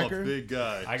 I'm a linebacker. big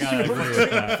guy. I gotta agree with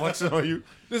that. Flexing on you.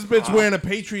 This bitch wearing a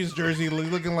Patriots jersey,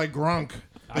 looking like Gronk.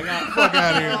 I got Fuck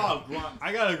outta here. Oh,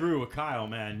 I gotta agree with Kyle,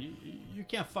 man. You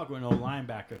can't fuck with no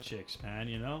linebacker chicks, man.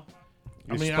 You know.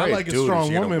 I mean, I probably like a dude if strong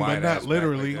she had a woman, but wide-ass not back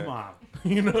literally. like Come on,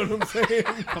 You know what I'm saying?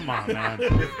 come on, man.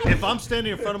 If I'm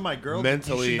standing in front of my girl, you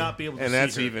Mentally, should not be able to and see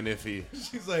that's her. even iffy.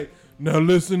 She's like, now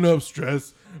listen up,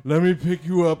 Stress. Let me pick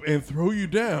you up and throw you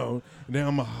down, and then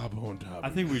I'm going to hop on top. I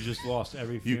think we just lost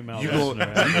every You female go,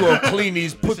 listener. you go clean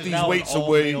these, put is these now an weights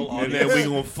away, all-male and then we audience.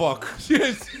 gonna fuck.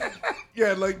 Yes.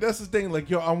 Yeah, like that's the thing. Like,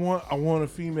 yo, I want a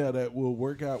female that will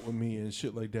work out with me and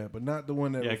shit like that, but not the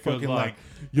one that Yeah, will good fucking luck. like,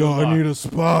 yo, Good I need a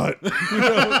spot. You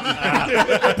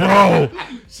know? Bro.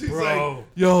 She's Bro. like,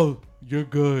 yo, you're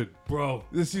good. Bro,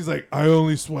 Then she's like, I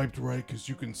only swiped right because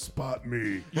you can spot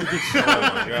me.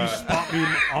 spot me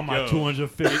on my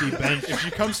 250 bench. If she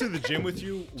comes to the gym with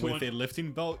you with a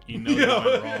lifting belt, you know you're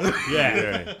going wrong.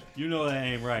 Yeah, you know that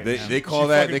ain't right. They, man. they call She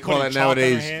that fucking they call putting that chalk on her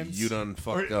nowadays. hands. You done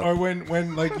fucked Or up.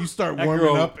 when like you start That warming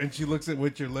girl- up and she looks at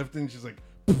what you're lifting, she's like,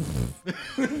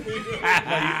 You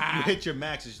hit your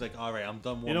max. It's like, all right, I'm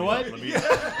done. You know warming what?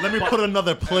 up. Let me put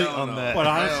another plate on that. But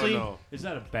honestly, know. is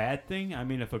that a bad thing? I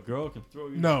mean, if a girl can throw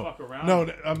you the no, fuck around, no,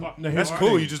 fuck no, you here's That's the cool.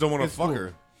 thing. You just don't want to It's fuck cool.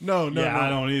 her. No, no, Yeah, no. I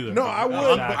don't either. No, I would,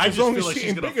 Exactly. but I as just long feel as like she's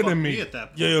she's gonna bigger fuck than me me. at that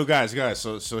point. Yo, guys.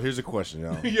 So here's a question,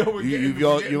 y'all. Yo, we're You- getting, you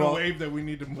all- we're getting you a all- wave that we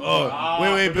need to move.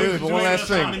 Wait, but one last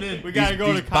thing. We gotta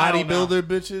go These to Kyle now. bodybuilder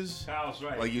bitches. Kyle's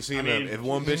right. Like you seen I mean, if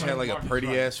one bitch had like a Marcus pretty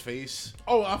right. ass face,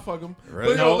 Oh, I fuck him.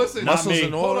 Really? But yo, No, listen, not muscles me.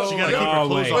 and all. She gotta No, keep her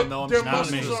clothes wait. on though. I'm their just not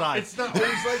muscles to the are, side. it's not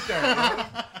always like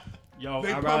that. Yo, They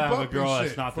I'd pump rather have up a and girl shit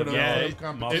that's not for the the best.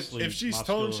 competition. If she's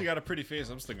toned, she got a pretty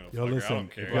face. I'm still gonna Yo, fuck her. I listen, don't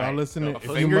care. if y'all listening, if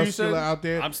finger, you're you muscular said? out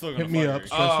there, I'm still gonna hit me fuck up. her.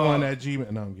 Stress1@gmail.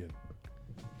 No, I'm kidding.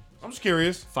 I'm just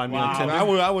curious. Find me Wow. on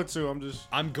Tinder. I would too. I'm just.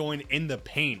 I'm going in the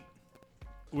paint.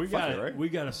 We it, gotta, right? we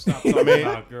gotta stop talking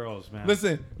about girls, man.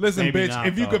 Listen, Maybe bitch. not,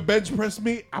 If you though. could bench press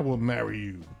me, I will marry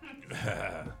you.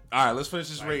 All right, let's finish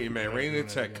this rating, man. Rating and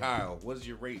tech. Kyle, what is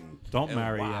your rating? Don't And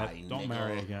marry why, yet. Don't nigga?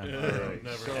 marry again.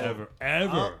 Never.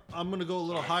 Ever. I'm gonna go a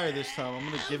little higher this time. I'm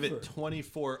gonna give it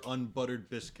 24 unbuttered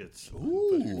biscuits.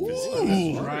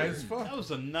 Dry as fuck. That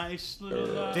was a nice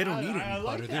little. They don't need I any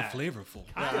like butter. that. They're flavorful.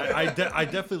 I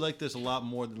definitely like this a lot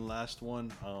more than the last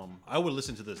one. I would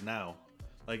listen to this now.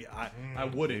 Like I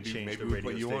wouldn't Maybe- change maybe the we radio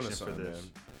put you on station to for something, this.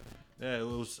 Yeah,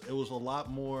 it was a lot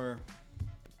more.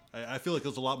 I feel like it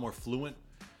was a lot more fluent.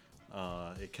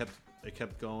 It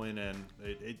kept going and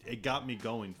it got me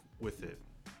going with it.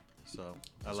 So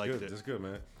I liked Good. it. That's good,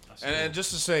 man. And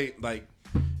just to say, like,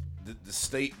 the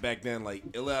state back then, like,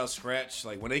 Ill Al Scratch,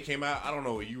 like, when they came out, I don't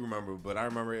know what you remember, but I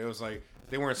remember it was like,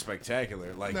 they weren't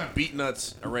spectacular. Like, No. Beat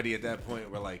Nuts already at that point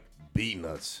were like, Beat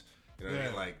Nuts. You know what I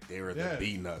mean? Yeah. Like, they were Yeah. the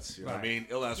Beat Nuts. You know what I Right. mean?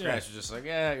 Ill Al Scratch was just like,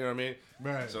 yeah, you know what I mean?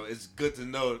 Right. So it's good to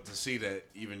know, to see that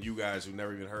even you guys who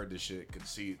never even heard this shit could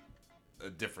see a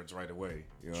difference right away.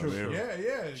 You know True. what I mean?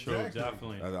 Yeah, True, exactly.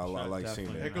 definitely. I like seeing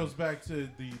Definitely. That goes back to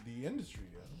the industry,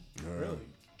 yo. Really.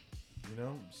 You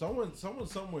know, someone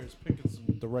somewhere is picking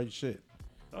the right shit.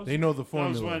 They know the That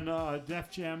was formula. when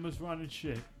Def Jam was running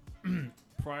shit.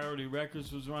 Priority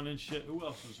Records was running shit. Who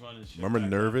else was running shit? Remember back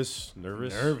Nervous?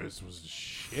 Nervous was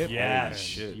shit. then? Yes.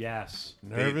 shit. Yes.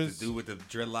 Nervous. The dude with the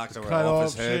dreadlocks that were cut off off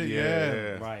his head. shit, Yeah.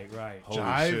 yeah. Right. Right. Holy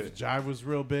Jive. shit. Jive was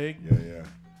real big. Yeah.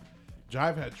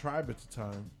 Jive had Tribe at the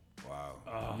time.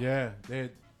 Wow. Yeah, they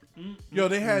had Yo,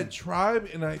 they had Tribe,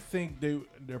 and I think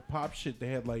their pop shit. They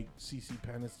had like CeCe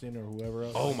Peniston or whoever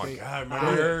else. Oh my God,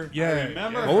 remember her? Yeah,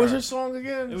 Remember? What was her song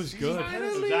again? It was good. It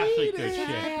was actually good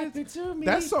shit.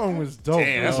 that song was dope.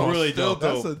 Damn, that bro. song's really still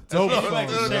That's a dope. dope Anybody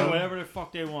can song. say yo. whatever the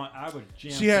fuck they want. I would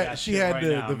jam. She to had that she shit had right the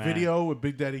now, man. video with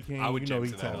Big Daddy Kane. I would you know jam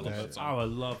he to that. I talked love that. that song. I would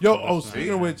love. Yo, to oh, listen to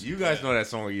speaking of that. which, You guys know that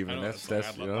song I even. know That's that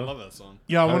that's song. you I know. love that song.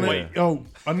 yeah, I Oh, wanna, yeah. yo,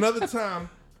 another time,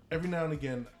 every now and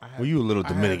again, I have, Well, you a little I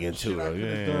have Dominican shit too, I though.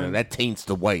 could've Yeah, done that taints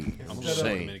the white. I'm Instead just of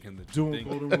saying. Dominican, the doing thing.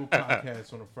 Golden Rule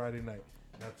podcast on a Friday night.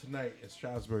 Now tonight in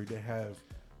Stroudsburg, they have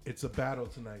it's a battle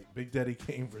tonight. Big Daddy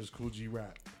Kane versus Cool G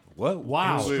Rap. What?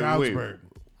 Wow. Wait, wait, Stroudsburg.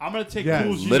 I'm gonna take Yeah,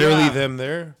 Cool G Literally Rap. them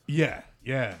there? Yeah,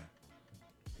 yeah.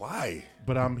 Why?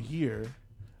 But I'm here.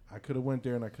 I could have went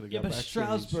there and I could have Yeah, got but backstage.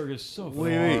 Stroudsburg is so far.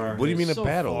 Wait, wait. What do you mean It's a so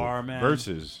battle? far, man.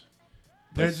 Versus.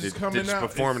 They're They're just coming just out.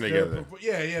 performing They're together.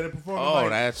 Yeah, they're performing. Oh, like,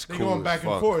 that's they cool going as back and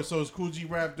fuck. forth. So it's Cool G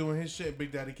Rap doing his shit.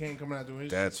 Big Daddy Kane coming out doing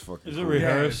his That's fucking Is it cool.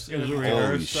 rehearsed? Yeah, Is it holy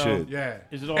rehearsed? though? shit. shit. Yeah.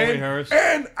 Is it all and, rehearsed?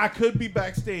 And I could be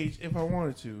backstage if I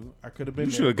wanted to. I could have been.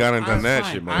 You there, should have gone and but done that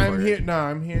fine. shit, I'm motherfucker. here. Nah,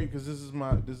 I'm here because this is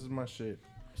my shit.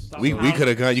 Stop We pounding- could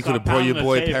have gone. You stop could have brought your pounding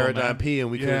boy the table, Paradigm man. P, and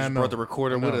we could Yeah, I have know. brought the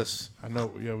recorder I with know. us. I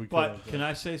know. Yeah, we could. But can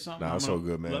I say something? Nah, I'm it's gonna so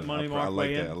good, man. Let Money I Mark like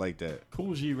weigh that. in. I like that.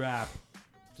 Cool G Rap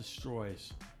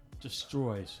destroys.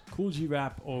 Cool G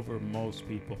Rap over most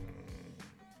people.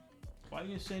 Why do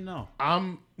you say no?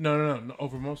 I'm no.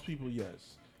 Over most people,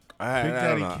 yes. I Big don't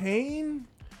Daddy know. Kane.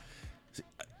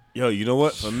 Yo, you know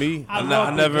what? For me, I I love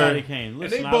Big never. Daddy Kane.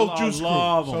 Listen, And they both I Juice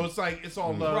love Crew, them. so it's like it's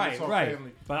all love. right, it's all right.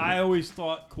 family. But I always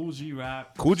thought Cool G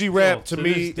Rap. Cool G Rap still, to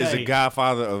me this is a day,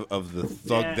 godfather of the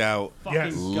thugged yeah, out fucking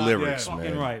Yes. God, lyrics, yeah, man.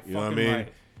 Fucking right. You know what I fucking mean?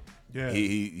 Right. Yeah.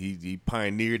 He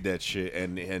pioneered that shit,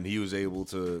 and he was able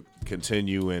to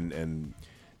continue and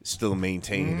still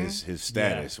maintain his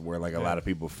status, where like a lot of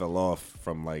people fell off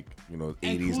from like And 80s,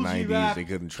 Cool G 90s. Rap- They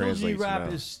couldn't Cool G translate to Rap now.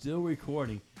 is still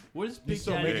recording. What has Big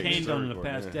still Daddy making Kane still done in the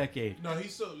recording, past yeah. decade? No,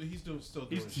 he's still doing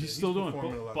shit. He's still doing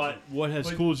performing a it. lot, But too. what has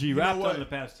But Cool G you know Rap done what? in the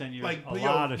past 10 years? Like a but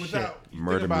lot yo, of shit. without, you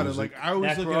Murder think about music. it, like I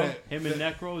was looking Necro, at him and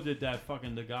Necro did that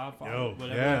fucking The Godfather. Yo,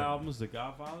 whatever yeah. the albums, The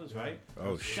Godfathers, right?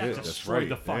 Oh That shit, that's destroyed right.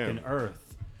 the fucking Damn.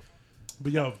 earth.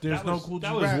 But yo, if there's that no was, Cool G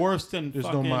that was Rap, worse than there's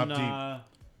no fucking. Mobb Deep.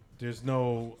 There's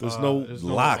no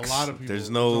locks. A lot of people. There's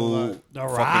a lot. no The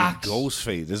fucking Rocks.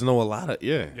 Ghostface. There's no a lot of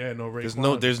Yeah, no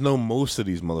Raekwon. There's no most of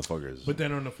these motherfuckers. But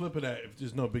then on the flip of that, if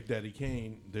there's no Big Daddy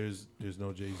Kane, there's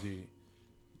no Jay Z,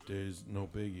 there's no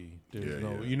Biggie, there's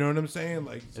no. yeah. You know what I'm saying?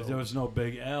 Like, so If there was no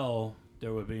Big L,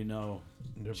 there would be no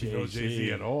there'd be no Jay-Z. Jay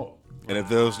Z at all. And if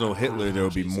there was no Hitler, there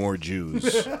would be more Jews.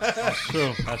 That's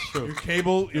true. That's true. Your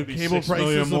cable be prices 6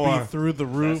 million will more. be through the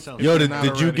roof. sounds- if Yo, they're did not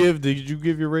you already.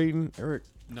 give your rating, Eric?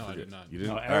 No, I did not. You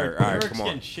didn't. No, All Eric, right, Eric's come on.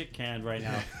 getting shit canned right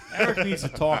now. Eric needs to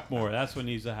talk more. That's what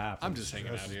needs to happen. I'm just hanging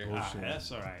out here. Ah,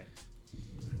 that's all right.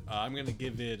 I'm gonna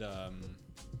give it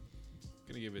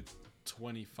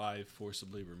 25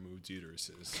 forcibly removed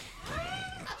uteruses.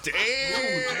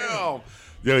 Damn.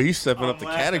 Yo, he's stepping up the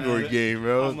laughing category at it. game,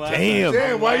 bro. I'm laughing Damn.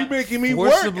 Damn, why you making me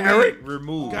work, Forcibly Eric?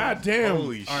 removed. God damn.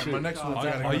 Holy All right, shit. my next one's All,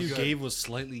 gotta all go you good. gave was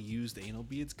slightly used anal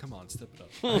beads. Come on, step it up.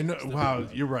 I know, wow,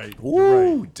 you're right. You're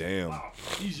Woo, right. damn.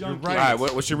 These young right. All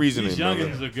right, what's your reasoning, These brother?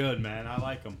 youngins are good, man. I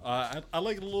like them. I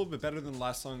like it a little bit better than the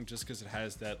last song just because it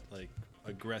has that like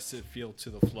aggressive feel to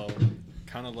the flow,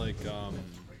 kind of like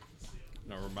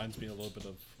reminds me a little bit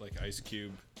of like Ice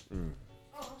Cube.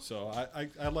 So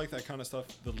I like that kind of stuff.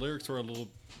 The lyrics were a little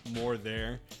more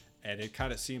there, and it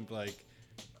kind of seemed like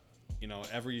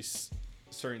every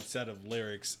certain set of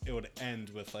lyrics it would end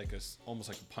with like almost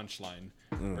like a punchline,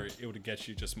 where it would get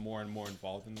you just more and more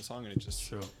involved in the song, and it just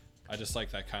True. I just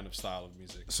like that kind of style of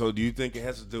music. So do you think it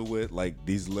has to do with like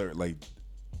these lyrics, like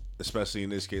especially in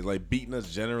this case, like Beating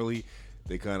Us generally,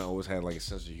 they kind of always had like a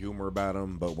sense of humor about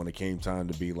them, but when it came time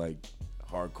to be like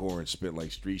hardcore and spit like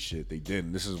street shit, they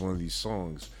didn't. This is one of these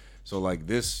songs. So like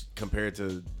this compared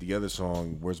to the other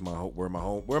song, Where My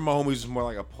Homies is more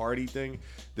like a party thing.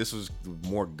 This was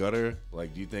more gutter.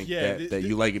 Like, do you think Yeah, that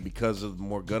you like it because of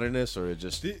more gutterness, or it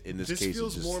just in this case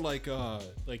feels it just, more like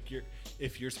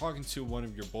if you're talking to one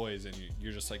of your boys and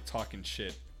you're just like talking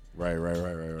shit. right.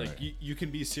 Like you can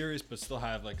be serious but still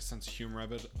have like a sense of humor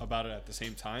about it at the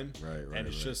same time. Right, And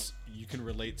it's right. just you can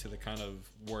relate to the kind of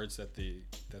words that they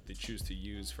choose to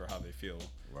use for how they feel.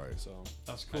 Right. So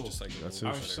That's I cool. just like it a That's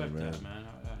little I bit respect better. that,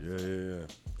 man. Yeah.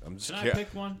 I'm just Can I ca-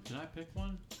 pick one? Can I pick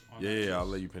one? Or Yeah, not? I'll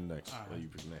let you pick next. All right. Let you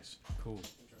pick next. Cool.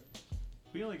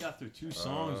 We only got through 2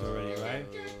 songs already, right?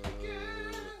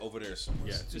 Over there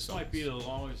somewhere. Yeah, This might be the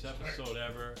longest episode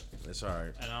ever, That's all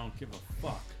right. and I don't give a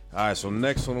fuck. All right, so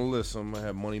next on the list, I'm gonna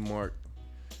have Money Mark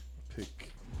pick.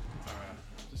 All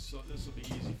right. This will be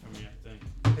easy for me, I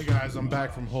think. Hey guys, I'm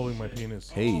back from holding my penis.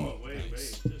 Hey, Wait.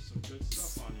 There's some good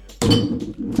stuff on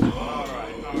here. All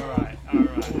right. Oh,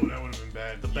 that would have been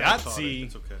bad. Yahtzee.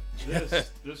 It's okay.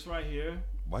 This right here.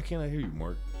 why can't I hear you,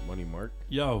 Mark? Money, Mark.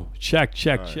 Yo, check.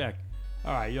 right.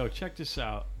 All right, yo, check this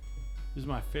out. This is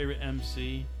my favorite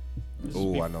MC. This is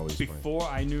Oh, I know he's playing. before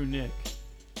I knew Nick.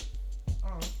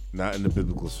 Not in the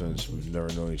biblical sense. We've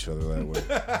never known each other that way.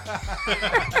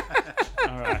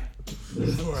 All right.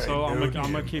 So I'm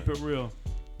gonna keep it real.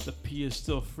 The P is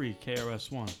still free.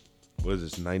 KRS-One. What is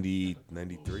this? 90,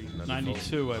 93,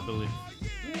 92, I believe.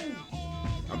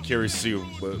 I'm curious to see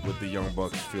what the Young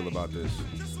Bucks feel about this.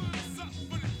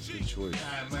 Good choice.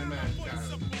 My man,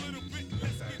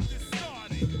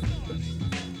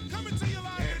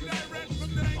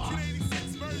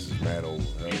 This is mad old.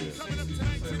 Hell yeah.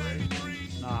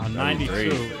 Nah, 92.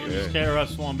 It was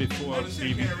KRS-One before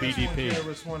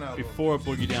BDP. Before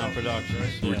Boogie Down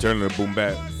Productions. Yeah. Return to the Boom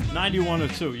Bap. 91 or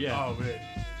 2, yeah. Oh, man.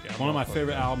 Yeah, One of my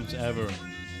favorite albums ever.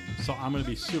 So I'm gonna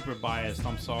be super biased.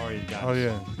 I'm sorry, guys. Oh,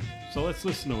 yeah. So let's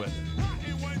listen to it.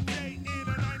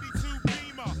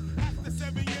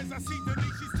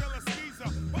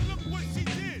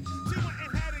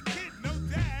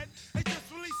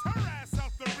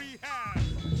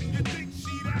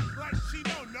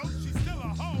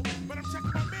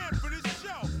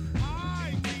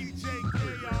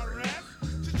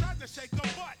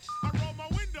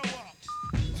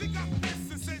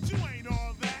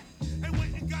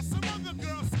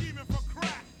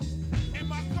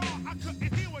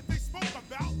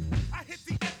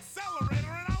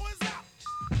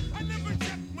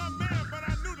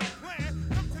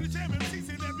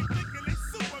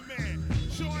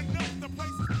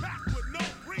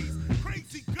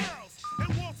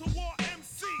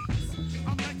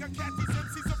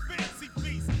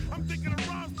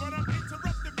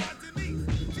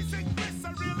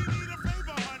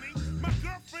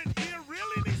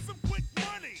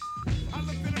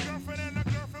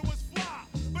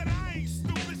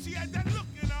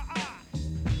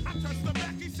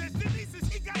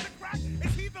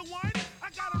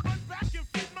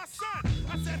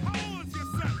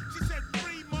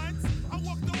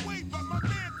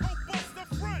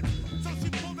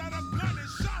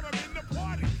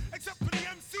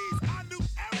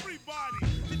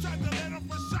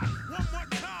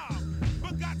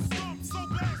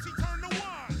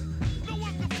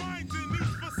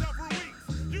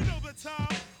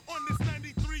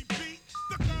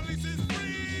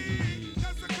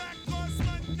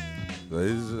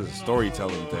 This is a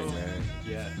storytelling thing, man.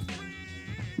 Yeah.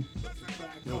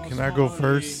 Yo, can I go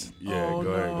first? Yeah, Oh,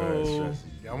 go ahead, no. Stress.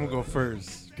 Yeah, I'm going to go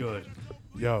first. Good.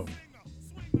 Yo,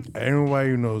 everybody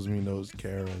who knows me knows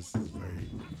KRS is very,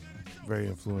 very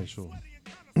influential.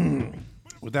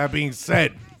 With that being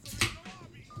said,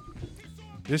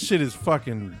 this shit is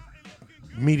fucking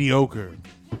mediocre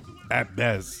at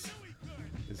best.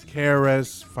 It's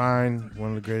KRS, fine, one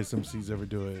of the greatest MCs ever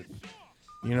do it.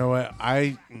 You know what?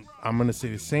 I'm gonna say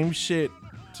the same shit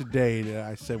today that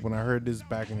I said when I heard this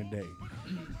back in the day.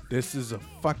 This is a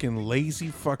fucking lazy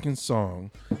fucking song.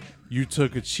 You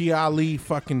took a Chi Ali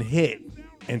fucking hit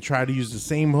and tried to use the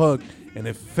same hook and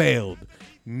it failed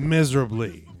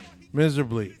miserably.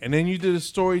 And then you did a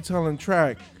storytelling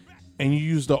track and you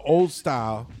used the old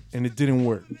style and it didn't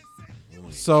work.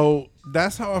 So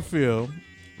that's how I feel.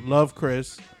 Love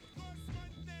Chris.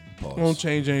 Won't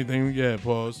change anything. Yeah,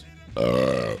 pause.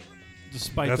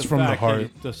 Despite That's the from the fact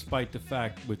heart. despite the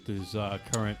fact with his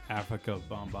current Africa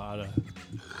Bombada.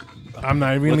 I'm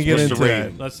not even gonna get What's the into that.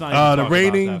 rating? Let's not even The talk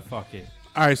rating. about that. Fuck it.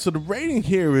 All right, so the rating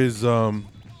here is it's all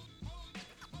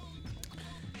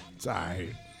right.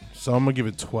 So I'm gonna give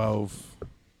it 12.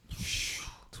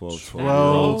 12, 12.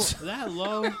 Well- That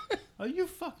low? Are you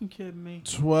fucking kidding me?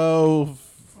 12.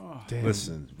 Damn.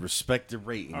 Listen, respect the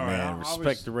rating, All right, man. I Respect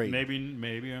was- the rating.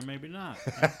 Maybe or maybe not.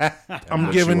 I'm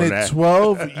Put giving you it on that.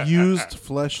 12 used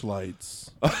fleshlights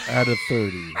out of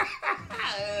 30.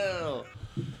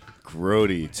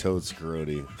 Grody, totes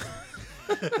grody.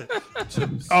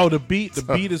 Oh, the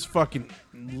beat is fucking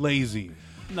lazy.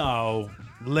 No.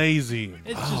 Lazy.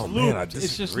 It's Oh, just man, looped. I It's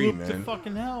just disagree, looped to man.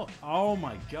 fucking hell. Oh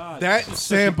my god. That Such a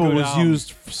sample good was album.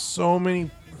 used so many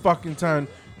fucking times.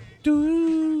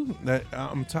 Doo, that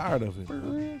I'm tired of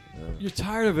it. You're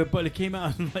tired of it, but it came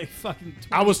out in like fucking.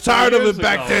 I was tired of years it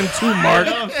back ago. then too, Mark.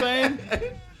 You know what I'm saying?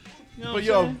 You know But what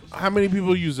yo, I'm saying? how many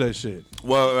people use that shit?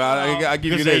 Well, I give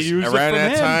you Because they this. use it Around from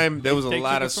that him. time, there was a They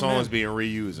lot took of it from songs him. being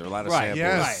reused, or a lot of Right, samples.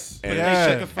 Yes. And, Yeah.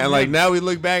 They took it from and like him. now we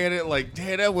look back at it like,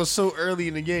 damn, that was so early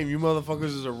in the game. You motherfuckers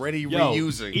is already Yo,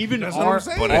 reusing. even That's what I'm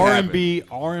saying. But it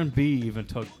R&B even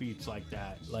took beats like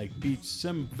that, like beats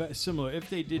similar. If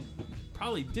they did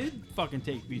probably did fucking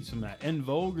take beats from that. En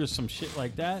Vogue or some shit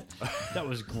like that. That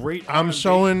was great. I'm R&B.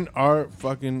 showing our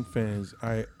fucking fans.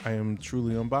 I am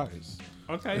truly unbiased.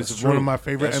 Okay. This is true. one of my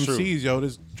favorite That's true. MCs, yo.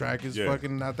 This track is Yeah.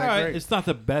 fucking not All that right, great. it's not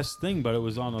the best thing, but it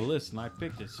was on the list, and I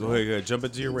picked it. So, Go ahead, jump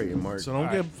into your rating, Mark. So don't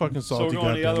All get right. fucking so salty. we're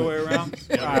going the other way around?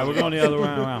 All right, we're going the other way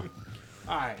around.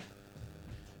 All right.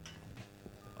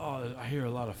 Oh, I hear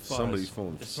a lot of fuzz. Somebody's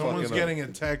phone. Someone's fucking getting a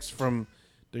text from.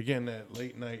 They're getting that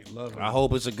late night love. I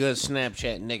hope it's a good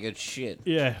Snapchat nigga shit.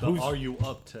 Yeah, The "Are you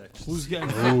up?" text. who's getting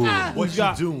What who's you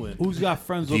got doing? who's got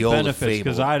friends The with old benefits?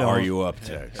 Because fable, I don't. Are you up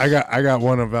text? I got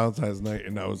one on Valentine's night,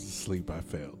 and I was asleep. I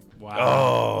failed. Wow.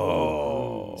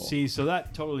 Oh. See, so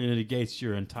that totally negates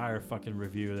your entire fucking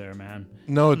review there, man.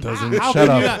 No, it doesn't. How Shut can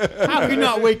up. You not, how can you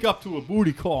not wake up to a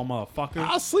booty call, motherfucker?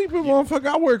 I'll sleep in motherfucker.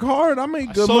 I work hard. I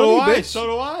make good so money, do I. bitch. So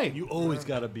do I. You always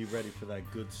gotta be ready for that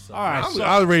good stuff. All right, so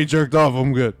I already jerked off.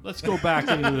 I'm good. let's go back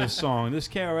into this song. This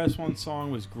KRS-One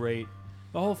song was great.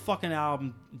 The whole fucking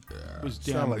album was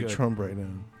damn Sound like good. Trump right now.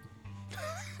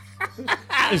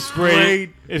 It's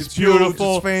great. It's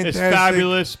beautiful. It's fantastic. It's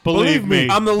fabulous. Believe me.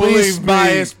 I'm the Believe least me.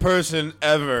 biased person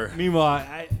ever. Meanwhile,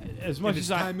 as much as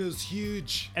I was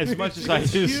huge. as much as I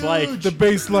dislike The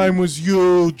baseline was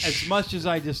huge. as much as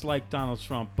I dislike Donald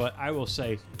Trump, but I will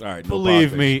say, All right, no believe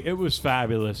politics. me, it was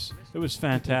fabulous. It was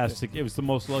fantastic. It was the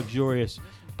most luxurious.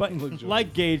 But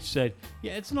like Gage said,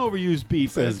 yeah, it's an overused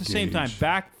beat. But at Says the same time, Gage.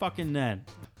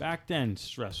 back then,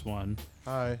 Stress One,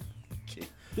 Hi.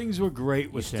 things were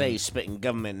great with Stay him. spitting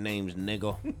government names,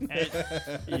 nigga.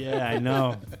 Yeah, I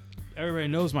know. Everybody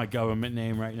knows my government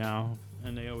name right now,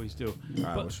 and they always do.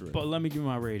 what's your rating? But let me give you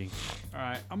my rating. All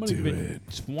right, I'm gonna give it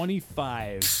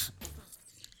 25.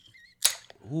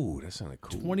 Ooh, that sounded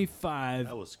cool. 25.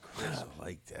 That was crisp. I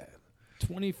like that.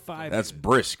 25. That's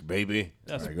brisk, baby.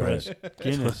 That's All right, go ahead. brisk.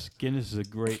 Guinness. Guinness is a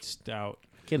great stout.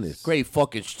 Guinness. Great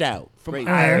fucking stout. From Great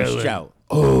Ireland. stout.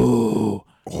 I'm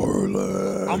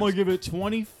gonna give it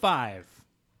 25.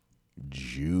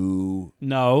 Jew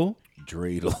No.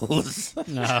 dreidels.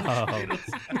 No.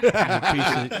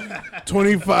 Piece of-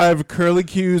 25 curly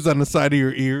cues on the side of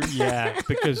your ear. yeah,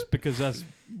 because that's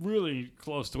really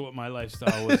close to what my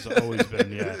lifestyle has always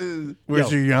been. Yeah.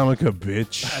 Where's Yo. your yarmulke,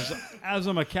 bitch? As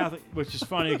I'm a Catholic, which is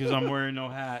funny because I'm wearing no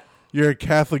hat. You're a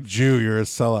Catholic Jew. You're a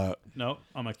sellout. No,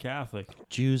 I'm a Catholic.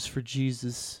 Jews for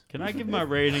Jesus. Can I give my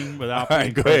rating without All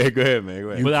right, being go ahead, man. Go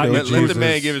ahead. Without killed Let the Jesus.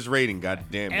 man give his rating. God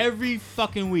damn it. Every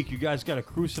fucking week, you guys got to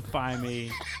crucify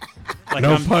me. Like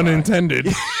No I'm- pun intended.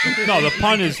 No, the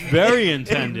pun is very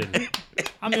intended.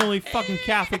 I'm the only fucking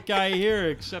Catholic guy here,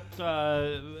 except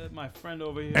my friend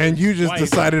over here. And you just Wife.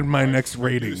 decided my next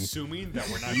rating. Assuming that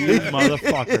we're not. You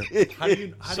motherfucker. How do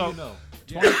you know?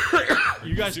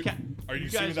 You guys Are you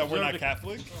guys assuming that we're deserve not to-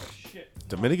 Catholic?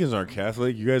 Dominicans aren't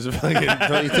Catholic. You guys are fucking.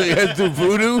 Don't you guys do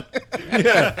voodoo?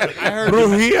 I heard.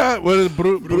 Brujia? What is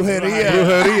brujeria?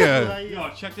 Brujeria. Yo,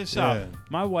 check this out. Yeah.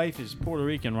 My wife is Puerto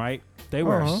Rican, right? They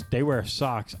wear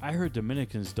socks. I heard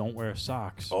Dominicans don't wear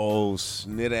socks. Oh,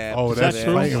 snit ass. Oh, Is that that's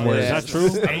true? fighting words. Is that true?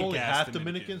 I'm only half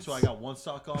Dominican, so I got one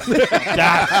sock on. See,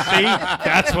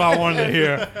 that's what I wanted to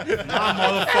hear.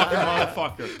 Nah,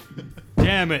 motherfucker.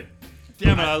 Damn it,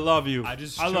 I love you. I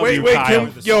love Wait, you, wait, Kyle.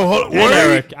 Kim. Yo, hold, And wait.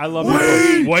 Eric, I love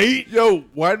you. Wait. Yo,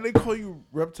 why do they call you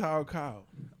Reptile Kyle?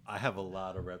 I have a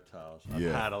lot of reptiles. I've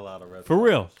Yeah. had a lot of reptiles. For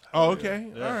real. Oh, okay.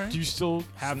 All right. Do you still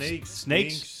have Snakes,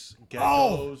 snakes?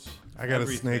 geckos. I got a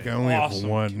everything. snake. I only have Awesome.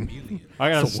 one. I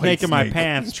got a It's a snake white in my snake.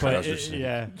 pants, but Trouser snake.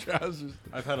 yeah.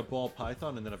 I've had a ball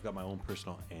python, and then I've got my own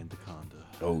personal anaconda.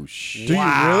 Oh, shit. Do you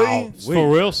really?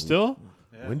 For real, still?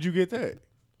 When'd you get that?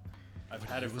 I've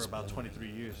had it for about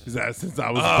 23 years. Is that since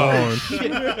I was born?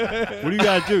 What do you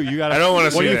gotta do? You gotta. I don't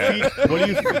wanna what see do you that.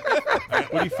 Feed,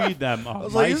 what do you feed them? I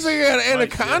was like, this nigga got an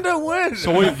anaconda? When?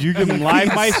 So what, do you give them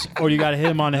live mice, or do you gotta hit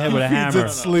them on the head with a Feeds hammer? it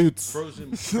sleuts.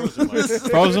 Frozen mice.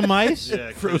 Frozen mice?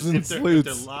 Yeah, 'cause Frozen if they're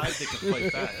sleuths. live, they can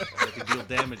fight back. They can deal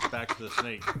damage back to the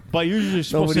snake. But you're usually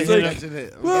supposed to Nobody's hit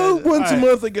like, them. Well, once a Alright.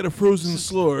 month I get a frozen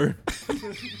slore.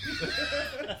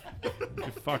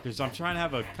 You fuckers. I'm trying to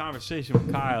have a conversation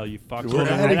with Kyle, you fuckers. We're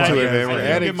adding I to it, give- man. We're I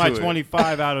adding give my to it.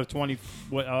 25 out of 20,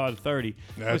 out of 30.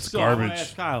 But That's still, I wanna garbage.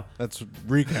 ask Kyle, That's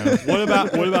recount. what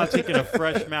about taking a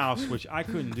fresh mouse, which I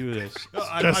couldn't do this. No,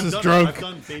 Just I've as done, drunk. I've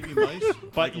done baby mice,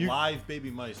 But like you- live baby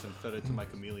mice, and fed it to my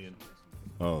chameleon.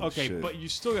 Oh, Okay, shit. but you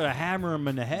still gotta hammer them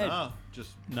in the head. Nah, just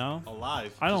No?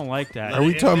 alive. I don't like that. Are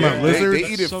we talking about They- lizards? They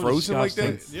eat it so frozen like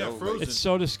that? disgusting. Yeah, frozen. It's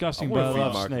so disgusting, I but I wanna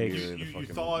love feed my snakes. chameleon. You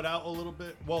thaw it out a little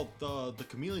bit. Well, the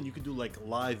chameleon, you could do like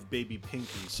live baby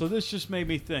pinkies. So this just made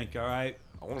me think, all right?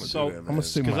 I want to So- do that, I'm man. gonna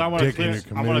stick Because I my want to dick in clear.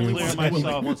 your I want to chameleon. clear Like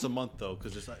myself. once a month though,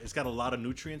 because it's got a lot of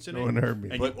nutrients in No it, one heard me.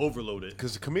 and But- you overload it.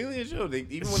 Because the chameleons, yo, they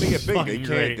even when they get big, they Fucking can't.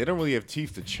 great. They don't really have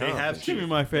teeth to chomp. have and Give me shit.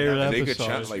 my favorite They could episode.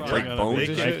 chop, It's like, probably break gonna bones be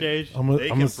and Nick shit. Cage. I'm They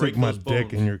gonna can stick break my those dick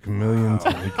bones. in your chameleon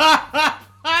tank.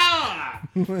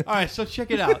 All right, so check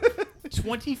it out.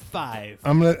 25.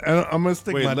 I'm gonna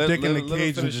stick Wait, my let- dick in let- the let him cage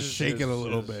and finish just his- shake it a his-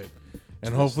 little his- bit,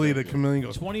 and hopefully the chameleon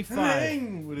goes 25.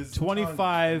 "Hang!" with his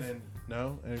 25. tongue, and then-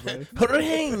 no, anybody?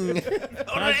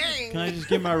 Can I just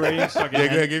give my rating so I can Yeah, end,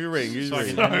 go ahead, give your rating. Give so your I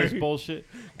can rating. end this bullshit?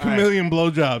 All right. Chameleon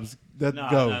blowjobs. That No,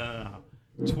 go. no.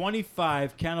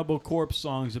 25 Cannibal Corpse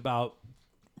songs about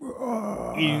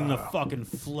eating the fucking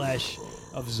flesh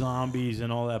of zombies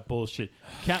and all that bullshit.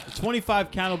 25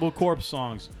 Cannibal Corpse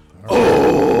songs.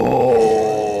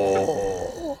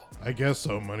 I guess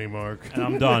so, Money Mark. And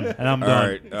I'm done. All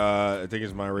right, I think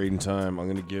it's my rating time. I'm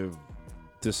gonna give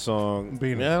this song.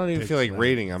 Being Man, I don't even dick feel like slam.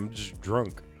 rating. I'm just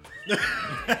drunk.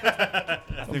 I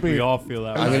think we all feel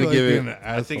that I'm way. gonna give it-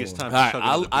 I think it's time. All To right, chug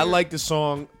another I beer. like the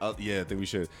song. Yeah, I think we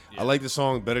should. I like the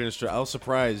song better than Stress. I was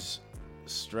surprised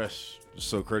Stress was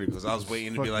so critical because I was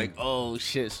waiting to be like, oh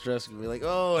shit, Stress gonna be like,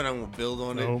 oh, and I'm gonna build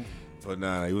on Nope. it. But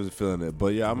nah, he wasn't feeling it.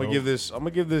 But yeah, I'm gonna give this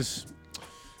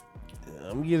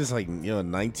like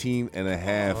 19 and a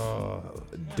half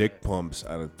dick pumps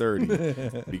out of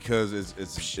 30 because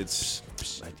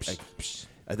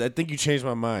I think you changed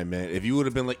my mind, man. If you would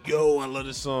have been like, yo, I love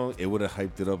this song, it would have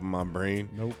hyped it up in my brain.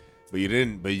 Nope. But you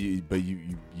didn't. But you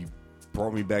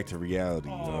brought me back to reality.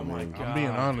 You know Oh what my I mean? God. I'm being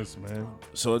honest, man.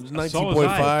 So it's So was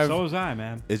I. 19.5. So was I,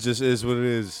 man. It just is what it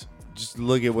is. Just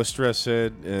look at what Stress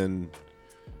said, and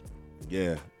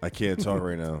yeah, I can't talk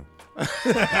right now.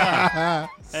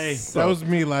 Hey, That was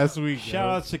me last week. shout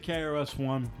outs to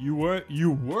KRS-One. You were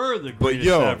the But greatest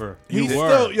yo, ever. You he's were.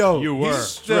 still- yo, you he's were.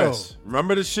 still- Stress.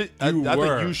 Remember the shit? I You think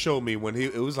were. you showed me when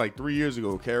it was like 3 years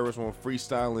ago. KRS-One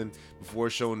freestyling before a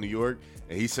show in New York,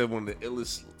 and he said one of the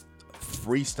illest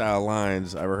freestyle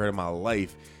lines I ever heard in my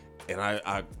life, and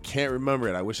I can't remember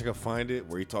it. I wish I could find it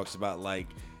where he talks about like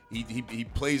he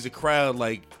plays the crowd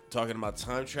like talking about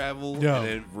time travel Yo. and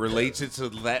it relates it to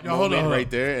that Yo, hold moment on.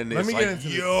 right there, and Let it's me get like, into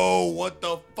this. yo, what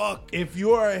the fuck? If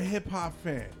you are a hip hop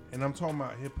fan, and I'm talking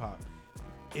about hip hop,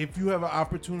 if you have an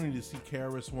opportunity to see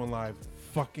KRS-One live,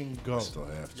 fucking go. Still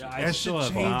have to. Yeah, I That still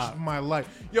shit have changed not. my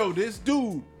life. Yo, this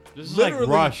dude. This is like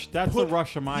literally Rush. That's the put-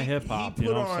 Rush of my he- hip hop. he You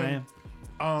know put what I'm saying?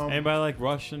 on, Anybody like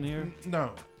Rush in here?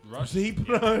 No. Rush. He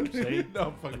put on. See?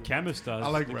 No, The fucking. Chemist does. I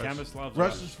like the Rush. Chemist loves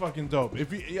Rush Rush. is fucking dope.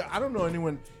 If you, yeah, I don't know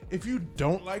anyone. If you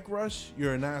don't like Rush,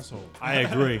 you're an asshole. I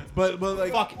agree. But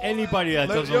like, Fuck anybody that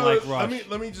doesn't yo, like Rush.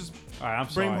 Let me just All right, I'm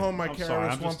bring sorry. home my I'm sorry.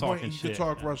 I'm KRS-One just point. talking You shit. could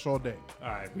talk Rush all day. All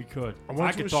right, we could. I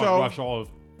went to could a talk show. Rush all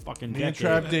fucking Me and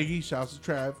decade. Trav Diggy, shouts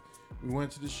to Trav. We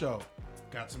went to the show.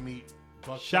 Got to meet.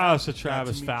 Buckshot, Shout outs to got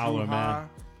Travis meet Fowler, Drew man. High.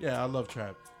 Yeah, I love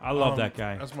Trav. I love that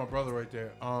guy. That's my brother right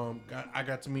there. I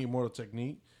got to meet Mortal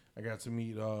Technique. I got to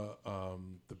meet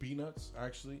the Peanuts.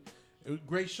 Actually, it was a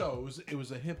great show. It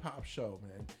was a hip hop show,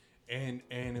 man.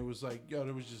 And it was like, yo,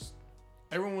 there was just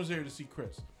everyone was there to see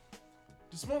Chris.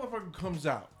 This motherfucker comes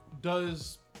out,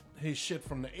 does his shit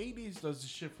from the 80s, does his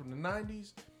shit from the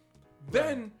 90s,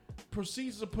 then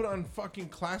proceeds to put on fucking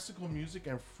classical music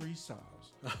and freestyles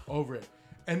over it.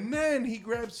 And then he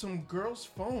grabs some girl's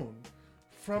phone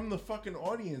from the fucking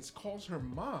audience, calls her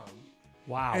mom,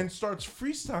 Wow. and starts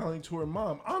freestyling to her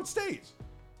mom on stage.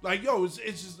 Like, yo, it's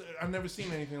just, I've never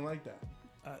seen anything like that.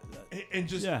 And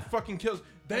just yeah. fucking kills.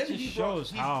 Then that just he shows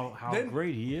how then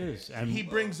great he is. And he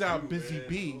brings out Busy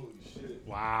Bee.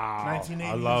 wow. 1980s.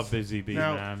 I love Busy Bee,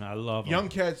 Now, man. I love him. Young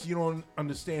cats, you don't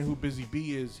understand who Busy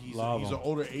Bee is. He's Love an him.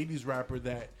 older 80s rapper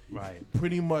that Right.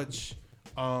 pretty much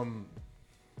I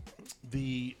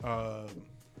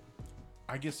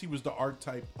guess he was the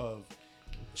archetype of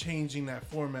changing that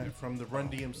format from the Run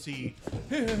DMC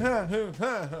Can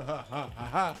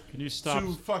you stop? to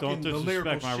Don't fucking the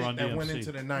lyrical disrespect my shit Run that DMC. went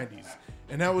into the 90s.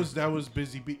 And that was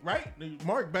Busy Bee, right?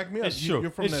 Mark, back me up. It's true.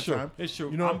 You're from it's that true. time. It's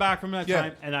true. You know, I'm back from that yeah.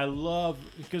 time, and I love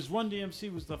because Run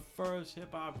DMC was the first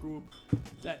hip hop group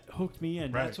that hooked me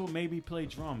in. Right. That's what made me play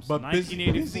drums. But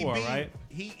 1984, Busy Bee, right?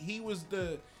 He was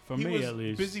the For he me, was, at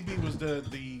least. Busy Bee was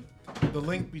the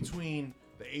link between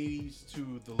the 80s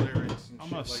to the lyrics and I'm shit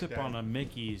gonna like sip that. on a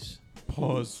Mickey's.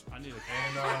 Pause. I need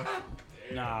And,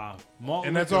 a nah. Malt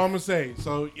and that's liquor. all I'm gonna say.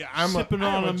 So yeah, I'm Sipping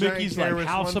I'm on a giant Mickey's like KRS-One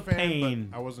House of fan, but Pain.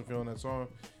 I wasn't feeling that song.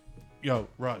 Yo,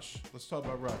 Rush. Let's talk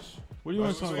about Rush. What do you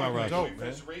want to talk about, Rush? Dope,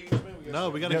 man. No,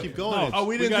 we gotta Yeah. keep going. No. It's- Oh, we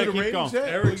We didn't gotta do the keep ratings going.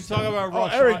 yet. Eric, you talk about Oh,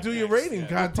 Rush. Eric, right do your next. rating. Yeah.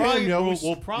 God damn, yo.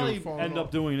 We'll probably You're falling end up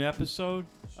off. doing an episode,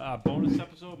 bonus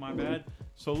episode. My bad.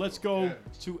 So let's go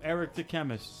to Eric the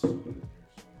Chemist.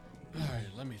 All right,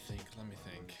 let me think.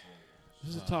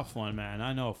 This is a tough one, man.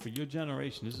 I know. For your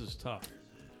generation, this is tough.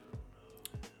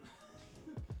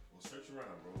 Search around,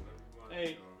 bro.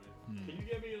 Hey, can you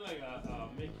give me like a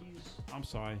Mickey's? I'm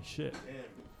sorry. Shit.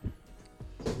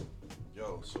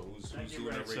 Yo, so who's doing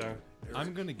Right, that rating? sir.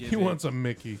 I'm gonna give He it. wants a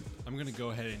Mickey. I'm gonna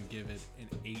go ahead and give it an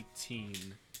 18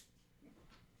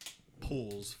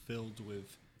 pools filled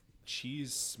with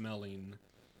cheese-smelling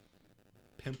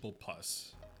pimple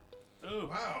pus. Ooh,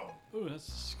 Wow. ooh, that's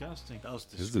disgusting. That was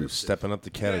This descriptive. dude's stepping up the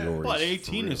categories. But for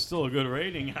 18 real. is still a good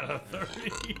rating out of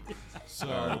 30.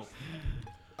 So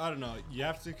I don't know. You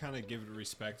have to kind of give it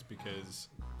respect because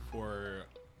for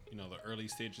the early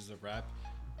stages of rap,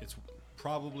 it's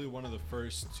probably one of the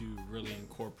first to really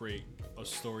incorporate a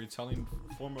storytelling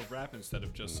form of rap instead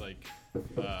of just like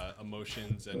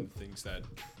emotions and things that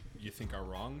you think are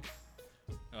wrong.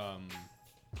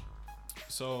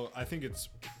 So I think it's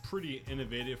pretty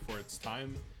innovative for its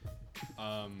time,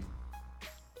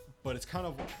 but it's kind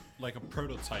of like a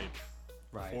prototype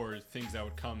for things that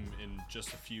would come in just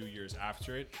a few years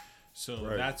after it. So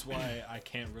that's why I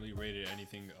can't really rate it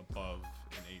anything above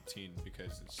an 18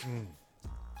 because it's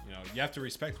you have to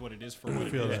respect what it is for what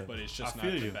it feel is, that. but it's I just not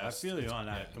feel the you. best. I feel you on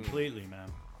that completely,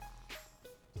 man.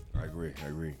 I agree.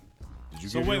 Did you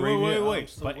So give wait, your rating yet?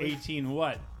 wait. But 18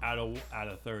 what out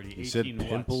of 30? He 18 said what?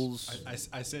 pimples.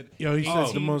 I said Yo, he says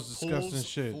the 18 most disgusting pools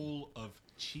shit. full of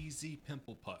cheesy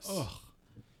pimple pus. Ugh.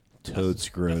 Toad That's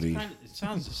scrody. it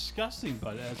sounds disgusting,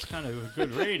 but that's kind of a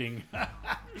good rating.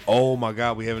 Oh my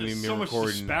God, we haven't There's even so been much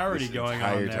recording disparity this going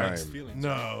entire on there. time. Mixed feelings.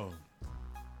 No.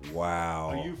 Wow.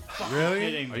 Are you fucking Really?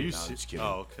 kidding me? Are you just kidding.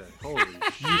 Oh, okay. Holy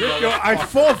shit. Yo, I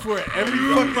fall for it every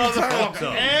fucking time. Fuck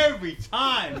up. Every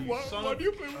time, you son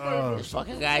of This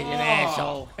fucking guy's an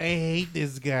asshole. I hate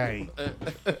this guy. All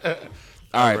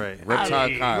right, Right. Reptile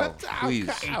Hey, Kyle, Reptile please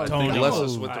Kyle. Tony. bless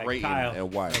us with All the right, rating Kyle.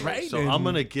 and why. So I'm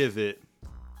going to give it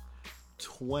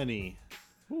 20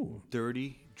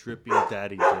 dirty, dripping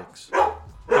daddy dicks.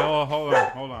 Oh, hold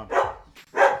on.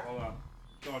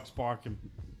 Dog's barking.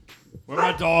 Where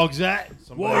my dogs at?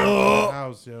 Somebody at the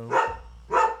house, yo.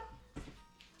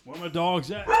 Where my dogs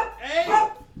at? Hey!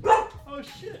 Oh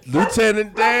shit!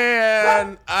 Lieutenant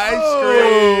Dan, ice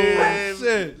Oh, cream.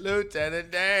 shit.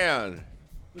 Lieutenant Dan.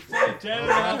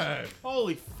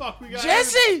 Holy fuck, we got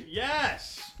Jesse!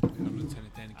 Yes. I'm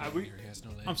Lieutenant Danny we- Gallagher, he has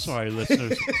no legs. I'm sorry,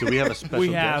 listeners. Do we have a special we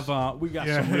guest? have we got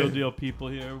Yeah. some real deal people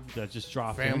here that just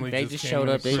dropped in. Family They just came showed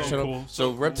in. up. They So showed up. cool.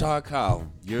 So Reptile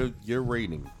Kyle, your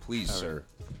rating, please, sir.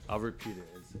 I'll repeat it.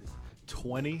 It's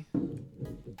 20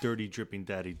 dirty, dripping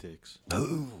daddy dicks.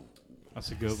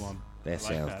 That's a good one. That like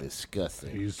sounds that. He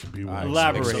disgusting. used to be All one. right,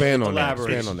 Elaborate. Expand on that.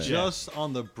 Elaborate. Expand on that. Just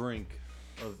on the brink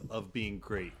of being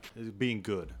great, being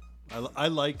good. I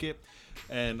like it,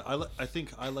 and I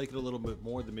think I like it a little bit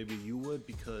more than maybe you would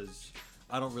because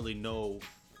I don't really know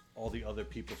all the other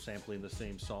people sampling the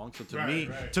same song. So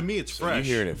to me, it's So fresh.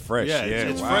 you're hearing it fresh. Yeah, Yeah,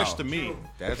 it's wow. fresh to me.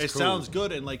 That's it cool. sounds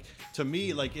good, and like to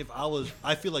me, like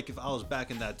I feel like if I was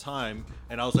back in that time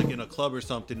and I was like in a club or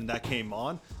something and that came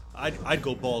on, I'd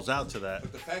go balls out to that.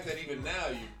 The fact that even now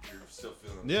you're still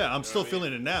feeling it. Yeah, I'm still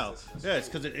feeling it now. Yeah, it's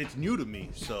because it's new to me.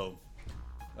 So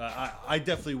I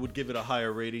definitely would give it a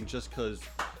higher rating just because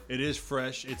it is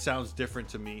fresh. It sounds different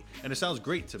to me, and it sounds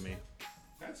great to me.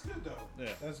 That's good, though. Yeah.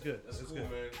 That's good. That's Cool, good.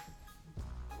 man.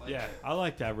 Yeah, I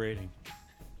like that rating.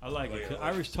 I like it.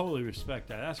 Totally respect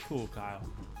that. That's cool, Kyle.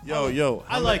 Yo,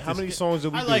 I like how this many guy- songs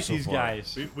did we I do like so these far?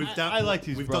 guys. We've done. I like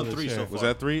these We've done brothers 3 so here. far. Was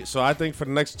that 3? So I think for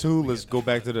the next 2, let's go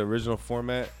back to the original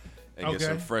format and get Okay.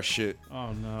 some fresh shit.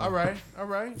 Oh no! All right.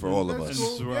 For all of That's us. Cool.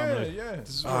 This is where Yeah, I'm yeah. This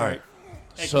is All where- right.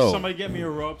 Hey, So- can somebody get me a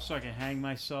rope so I can hang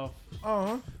myself?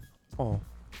 Uh-huh.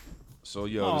 So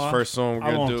yo, Aw, this first song we're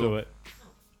I gonna won't do it.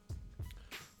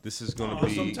 This is gonna Oh,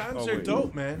 be. sometimes they're wait.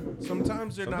 dope, man.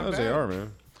 Sometimes they're not Sometimes bad. they are,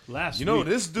 man. Last You know week,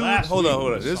 this dude. last Hold week on.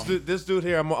 was something. This dude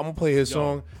here. I'm gonna play his Yo,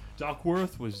 song.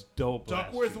 Duckworth was dope. last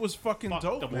Duckworth week. was fucking Fuck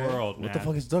dope, the man. world, man. What the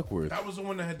fuck is Duckworth? That was the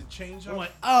one that had to change I up.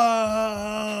 went,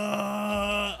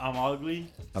 I'm ugly.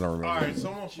 I don't All remember. right,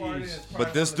 someone farted. It's But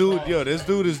probably this one of the dude, yo, dogs. this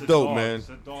dude is The dope, dogs, man.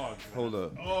 The dogs, man. Hold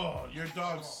up. Oh, your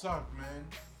dogs suck, man.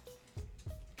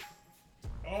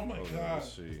 Oh my god.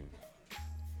 Let's see.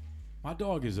 My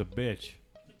dog is a bitch.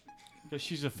 Because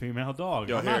she's a female dog.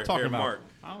 Yo, I'm here- not talking here, about. Mark.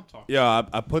 I don't talk. Yeah,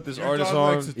 I put this Your artist dog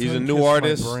on. likes to He's a tongue new kiss my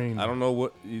artist. brain. I don't know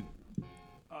what. I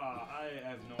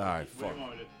have no. All right, What do fuck. you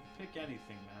want me to pick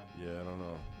anything, man? Yeah, I don't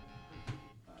know.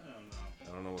 I don't know.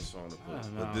 I don't know what song to I put.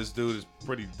 don't But know. this dude is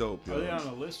pretty dope, Are they yo. on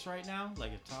a list right now,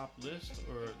 like a top list,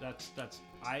 or that's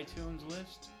iTunes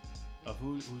list of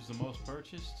who's the most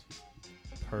purchased?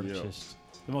 Purchased,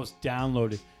 the most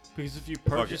downloaded. Because if you Fuck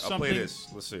purchase it, I'll something, play this.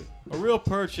 Let's see. a real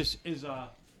purchase is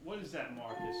What is that,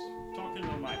 Marcus? Talking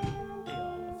to my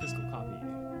physical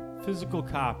copy. Physical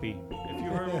copy. If you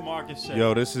heard what Marcus said.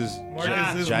 Yo, this is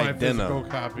Marcus is my Jidena. physical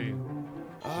copy.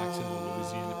 Jackson,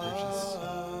 Louisiana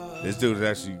Purchase. This dude is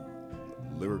actually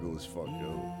lyrical as fuck,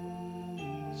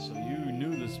 yo. So you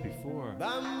knew this before.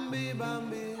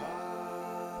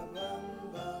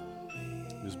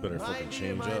 This better fucking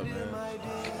change up, man.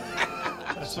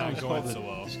 That song's going called so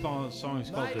well. The song is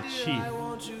called The Chief.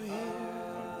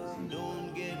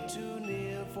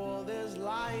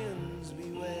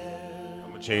 I'm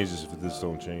gonna change this if this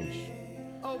don't change.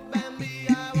 Oh, I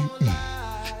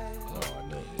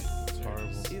know. It's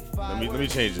horrible. Let me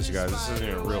change this, guys. This isn't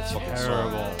even a real fucking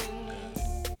Terrible.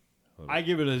 song. I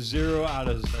give it a 0 out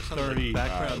of 30.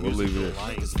 Background We'll music leave it. for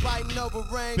Lion King.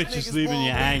 Bitches leaving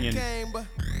you hanging.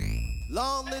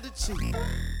 Long little chief.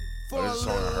 For This a is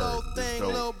the song I little heard. old It's thing,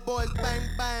 dope. little boys bang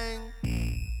bang.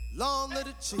 Long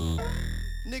little chief.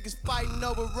 Niggas fighting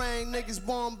over rain, niggas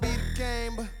won't be the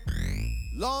game, but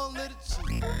long little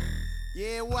chief.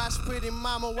 Yeah, watch pretty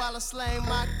mama while I slay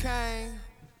my cane.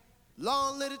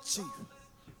 Long little chief.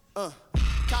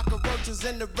 Cockroaches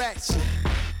in the ratchet.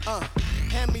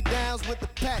 Hand-me-downs with the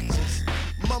patches.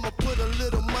 Mama put a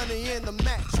little money in the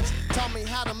mattress. Taught me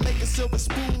how to make a silver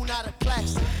spoon out of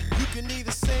plastic. You can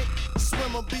either sink,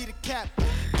 swim, or be the captain.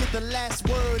 Get the last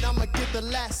word, I'ma get the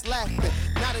last laughing.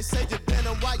 Now they say you're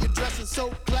dinner while you're dressing so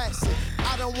classy.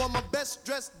 I don't want my best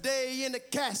dressed day in a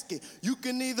casket. You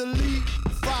can either lead,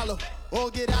 follow, or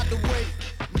get out the way.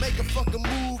 Make a fucking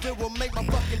move, it will make my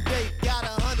fucking day. Got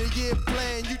a 100-year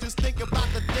plan, you just think about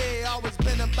the day. Always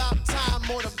been about time,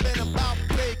 more than been about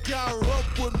pay. Can't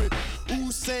up with me.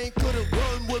 Usain couldn't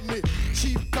run with me.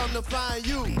 Chief come to find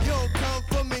you, you don't come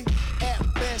for me.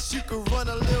 At best, you could run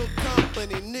a little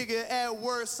company. Nigga, at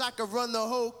worst, I could run the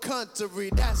whole country.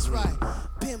 That's right.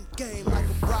 Pimp game like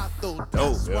a brothel.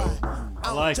 That's Dope, yo. right.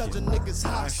 I like judge it. a nigga's I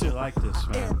hustle. actually like this,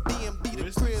 man.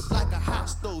 Airbnb the crib like a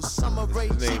hostel. Summer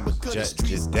rate His name cheaper is 'cause the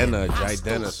streets Jidena, get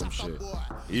hostile. Jidena, some shit.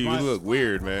 You look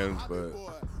weird, man, but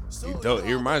he dope.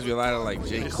 He reminds me a lot of like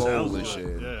J. Cole and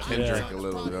shit. Yeah. Kendrick a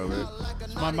little, you know what I mean?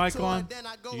 Is my mic on?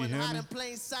 You can hear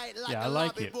me? Yeah, I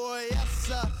like it.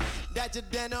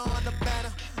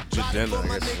 Jidena,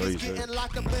 I guess is what he said.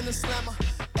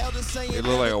 It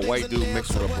look like a white dude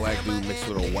mixed with a black dude mixed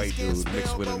with a white dude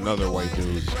mixed with another white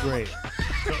dude. Great.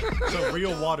 So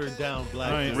real watered down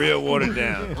black. I mean, Real watered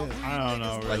down. I don't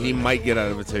know. Really. Like he might get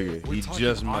out of a ticket. He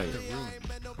just might.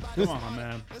 Come on,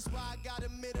 man.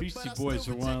 Beastie Boys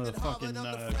are one of the fucking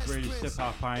greatest hip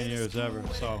hop pioneers ever.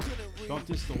 So don't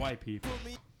diss the white people.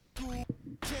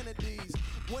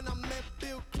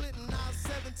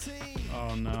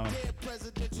 Oh no.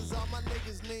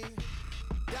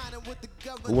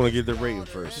 Who want to get the rating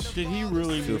first? Did he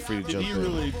really? Feel free to did jump he in.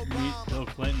 really meet Bill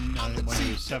Clinton when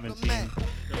he was 17?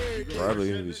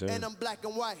 Probably he'll be saying. And I'm black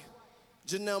and white.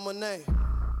 Janelle Monáe.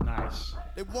 Nice.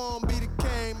 They won't be the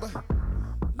king, but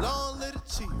long little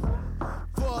chief.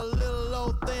 For a little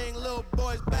old thing, little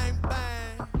boys bang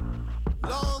bang.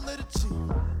 Long little chief.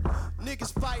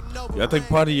 Niggas fighting over. Yeah, I think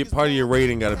part of your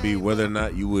rating got to be whether or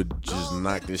not you would just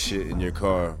knock this shit in your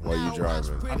car while you're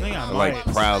driving. I think I Like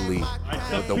might. proudly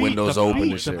with the windows open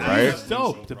and shit, The right? beat is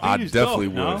dope. The beat I is definitely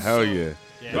dope, would. no? Hell yeah.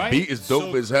 The Right? beat is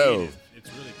dope as hell. creative. It's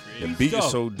really The creative. beat dope.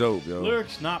 is so dope, yo.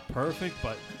 Lyrics not perfect,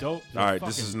 but dope. All right,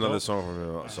 this Fucking is another dope. song from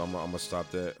him, so I'm gonna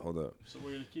stop that. Hold up. So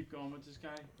we're gonna keep going with this guy.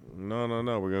 No.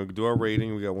 We're gonna do our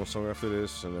rating. We got one song after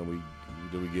this, and then we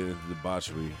get into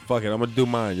debauchery. Fuck it, I'm gonna do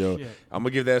mine, yo. Shit. I'm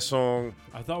gonna give that song.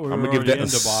 I thought we were I'm gonna give already that in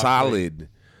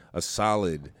a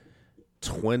solid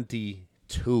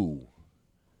 22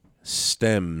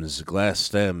 glass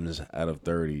stems out of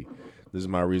 30. This is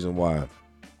my reason why.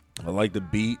 I like the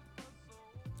beat.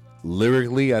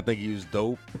 Lyrically, I think he was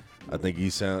dope. I think he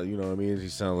sound, you know what I mean? He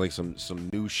sounds like some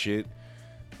new shit.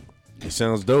 He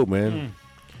sounds dope, man.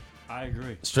 I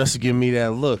agree. Stress to give me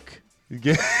that look.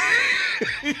 Give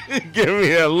me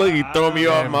that look. He throw me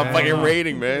off my fucking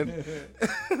rating, man.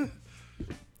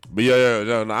 But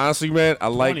no, honestly, man, I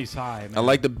like 20's high, man. I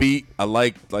like the beat. I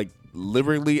like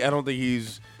lyrically. I don't think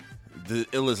he's the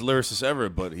illest lyricist ever,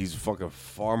 but he's fucking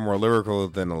far more lyrical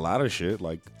than a lot of shit,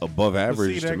 like above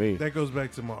average See, to me. that goes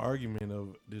back to my argument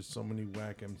of there's so many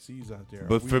whack MCs out there.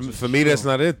 But We for just me, that's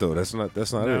chill. not it though. That's not No.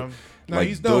 it. No, Like,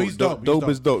 he's dope. He's dope. Dope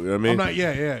is dope. You know what I mean? I'm not.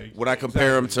 Yeah. Would I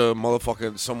compare him to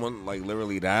motherfucking someone like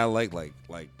literally that I like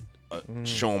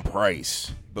Sean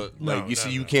Price? But No, like you no, see,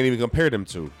 no. you can't even compare them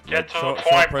to. Get to Sean- the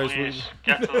Sean point, Price please. was-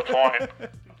 Get to the point.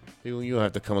 You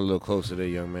have to come a little closer there,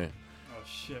 young man. Oh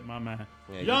shit, my man.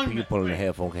 Yeah, Young you man. put on the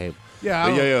headphone cable. Yeah.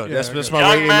 But I yeah, don't- that's I that's got my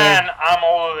Young rating, man, man. I'm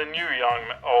older than you,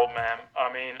 old man.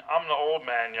 I mean, I'm the old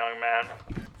man, young man.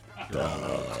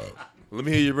 Let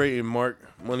me hear your rating,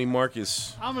 Money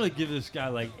Marcus. I'm gonna give this guy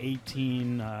like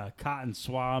 18 cotton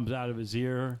swabs out of his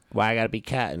ear. Why I gotta be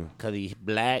cotton? Cause he's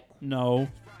black. No,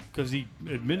 because he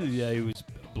admitted that he was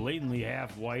blatantly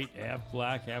half white, half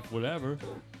black, half whatever.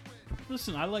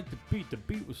 Listen, I like the beat. The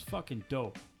beat was fucking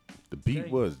dope. The beat Okay.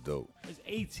 was dope. It's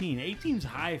 18. 18's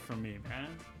high for me, man.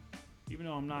 Even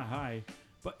though I'm not high,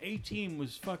 but 18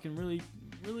 was fucking really,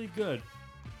 really good.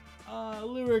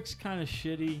 Lyrics kind of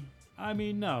shitty. I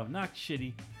mean, no, not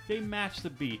shitty. They match the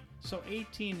beat. So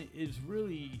 18 is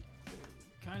really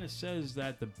kind of says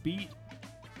that the beat,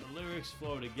 the lyrics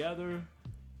flow together.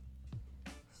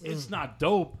 It's not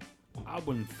dope. I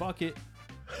wouldn't fuck it.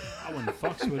 I wouldn't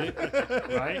fucks with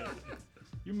it, right?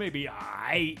 You may be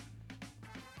aight,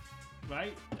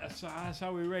 right? That's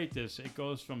how we rate this. It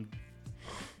goes from,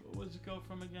 what does it go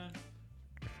from again?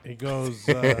 It goes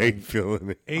Ain't feeling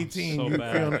it. 18. So you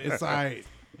bad. feeling it? It's alright.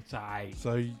 It's aight.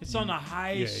 So It's on the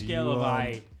high yeah, scale you, of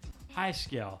aight. High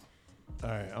scale. All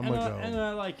right, I'm And gonna and go.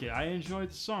 I like it. I enjoyed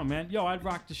the song, man. Yo, I'd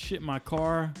rock this shit in my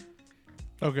car,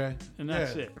 Okay, and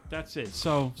that's Yeah. it. That's it.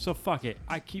 So fuck it.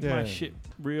 I keep my Yeah. shit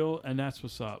real, and that's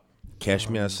what's up. Catch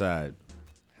me outside.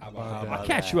 How about I'll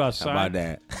catch you outside. How about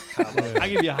that? I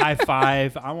give you a high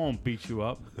five. I won't beat you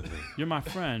up. You're my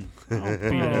friend. I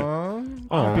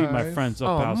don't beat my friends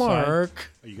up outside. Are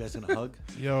you guys gonna hug?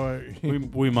 Yo,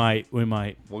 We might. We're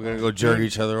gonna go jerk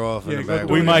each other off Yeah, in the go back.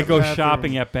 do We it. might go Bathroom.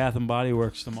 shopping at Bath and Body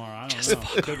Works tomorrow. I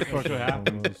don't know. Could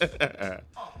happen.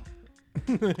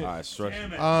 All right, stretch.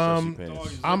 Damn it. Um, Stretchy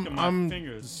pants. I'm the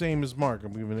fingers. same as Mark.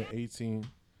 I'm giving it 18.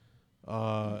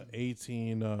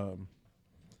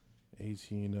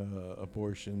 18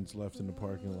 abortions left in the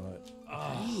parking lot.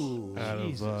 Oh, Out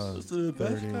Jesus. of 30.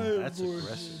 That's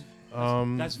aggressive.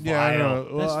 That's yeah, I vile. know.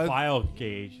 Well, That's I- vile,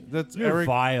 Gage. That's You're Eric.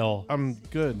 vile. I'm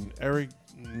good. Eric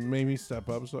made me step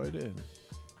up, so I did.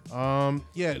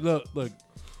 Yeah. Look.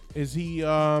 Is he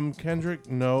Kendrick?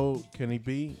 No. Can he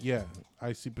be? Yeah.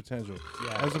 I see potential.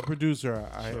 Yeah. As a producer,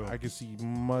 True. I can see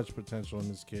much potential in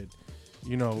this kid.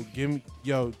 You know,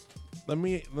 let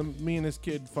me and this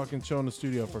kid fucking chill in the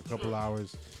studio for a couple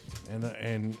hours, and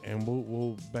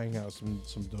we'll bang out some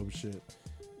dope shit.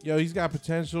 Yo, he's got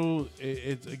potential.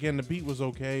 It's again, the beat was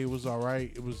okay. It was all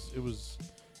right. It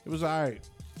was all right.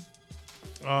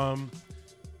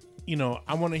 You know,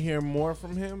 I want to hear more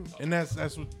from him, and that's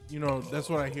what that's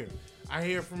what I hear. I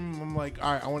hear from him. I'm like,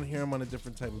 all right, I want to hear him on a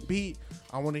different type of beat.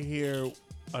 I want to hear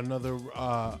another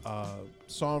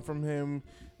song from him.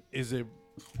 Is it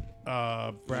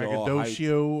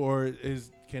braggadocio, or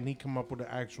can he come up with an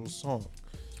actual song?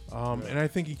 And I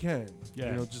think he can. Yeah.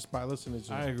 You know, just by listening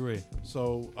to I it. agree.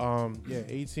 So,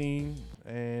 18,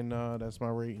 and that's my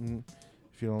rating.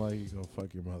 If you don't like it, go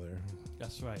fuck your mother.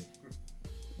 That's right.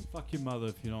 Fuck your mother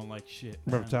if you don't like shit.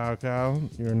 man. Reptile Cow,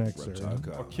 you're next, sir.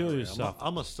 Or kill yourself.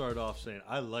 I'm gonna start off saying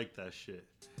I like that shit.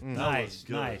 That was Nice,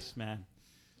 good. nice, man.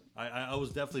 I was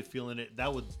definitely feeling it.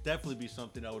 That would definitely be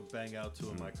something I would bang out to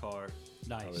in my car.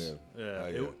 Nice. Yeah, Oh,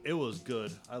 yeah. it was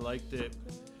good. I liked it.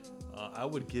 I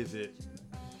would give it.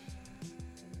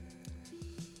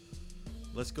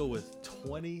 Let's go with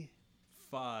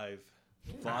 25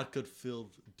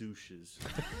 vodka-filled douches.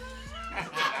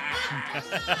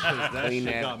 that Clean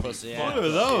shit that got me pussy fucked out.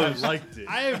 up. I liked it.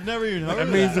 I have never even heard That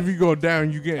of means that. if you go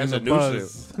down, you get in That's the a new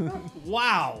buzz.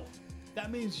 Wow. That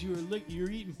means you're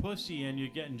eating pussy and you're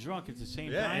getting drunk at the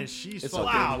same Yeah, time. and she's It's fucking.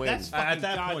 Wow, win-win. that's fucking At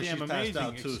that point, goddamn she passed amazing.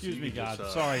 out too, so Excuse you me, could God.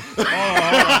 just, Sorry.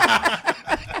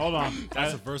 Hold on.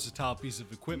 That's a versatile piece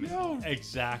of equipment.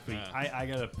 Exactly. I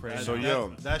gotta praise. So, that.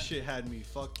 yo. that shit had me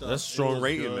fucked up. That's It strong was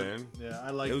rating, good. man. Yeah,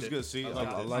 I liked it. It was good. See, I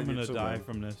liked I it. like I'm gonna it too, die man.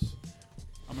 from this.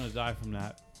 I'm gonna die from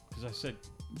that because I said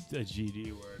the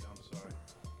GD word. I'm sorry,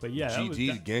 but yeah, that was GD,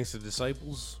 that- Gangster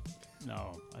Disciples.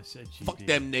 no, I said GD. Fuck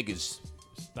them niggas.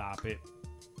 Stop it,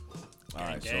 All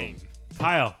right, Gang.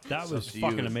 Kyle. That It's was up to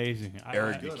fucking you. amazing.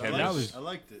 Eric Good, I Kevin. liked That it. was I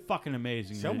liked it. fucking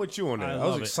amazing. See, I'm man. with you on that. I love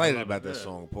was it. excited I love about it. that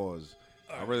song. Pause.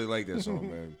 I really like that song,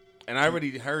 man. And I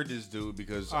already heard this dude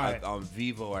because All right. on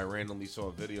Vivo I randomly saw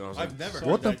a video. And I was I've like, never what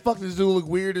heard the that. fuck? This dude look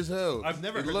weird as hell. I've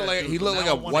never He heard looked that like dude, he but looked like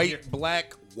now a I wanna hear-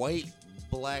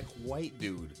 white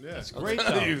dude. Yeah. That's great I'm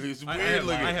telling though. you, He's I weird have,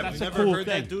 looking. I have That's a never cool heard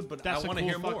thing. that dude, but That's I a want to cool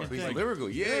hear more. fucking He's thing. lyrical.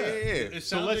 Yeah. It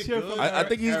So sounded let's hear good. from I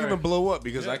think he's gonna Eric. blow up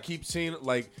because Yeah. I keep seeing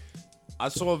like I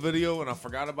saw a video and I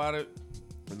forgot about it.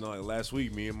 And like last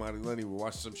week, me and Monty Lenny were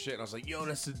watching some shit, and I was like, "Yo,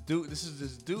 that's the dude. This is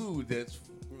this dude that's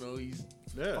he's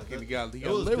Yeah, fucking that- got it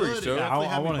was lyrics, good. yo." It Yeah, definitely I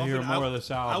had me wanna hear bumping. more of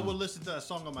this album. I would listen to that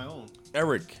song on my own.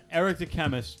 Eric, Eric the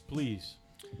chemist, please.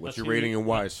 What's Let's your hear rating it. and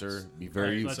why, sir? Be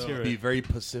very, let's hear be it. very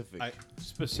Pacific.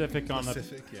 Specific on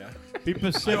Pacific, yeah. the. Be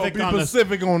specific Be on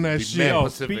Pacific on that Be shit. mad the.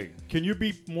 Pacific. Can you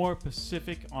be more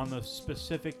specific on the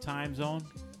specific time zone?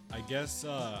 I guess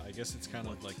it's kind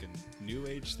of like a new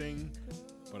age thing,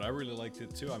 but I really liked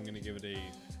it too. I'm gonna give it a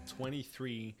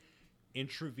 23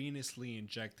 intravenously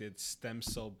injected stem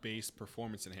cell based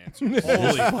performance enhancer. This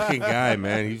fucking guy,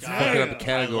 man. He's fucking up the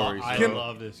categories. I yo.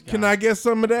 love this guy. Can I get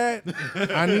some of that?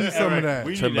 I need some of Eric, that.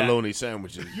 we need that. Tremboloni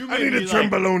sandwiches. You I may need a be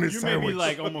Tremboloni You may be sandwich.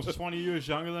 like almost 20 years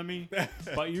younger than me,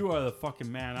 but you are the fucking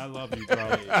man. I love you, bro.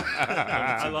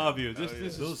 I love you. This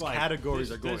is Those like, categories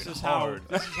this, are going this is hard.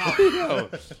 How,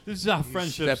 this is how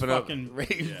friendships Stepping up, fucking.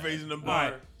 raising the All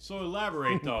bar. right. So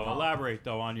elaborate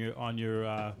though on your.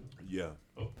 Yeah.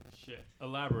 Oh shit.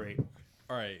 Elaborate.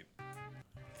 All right,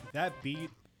 that beat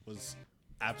was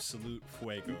absolute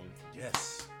fuego.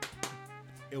 Yes.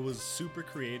 It was super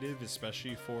creative,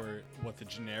 especially for what the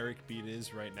generic beat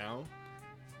is right now,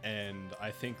 and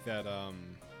I think that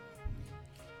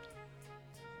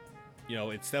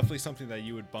it's definitely something that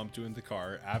you would bump to in the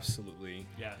car. Absolutely.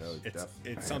 Yes.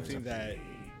 It's something that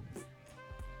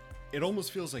it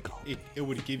almost feels like it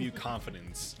would give you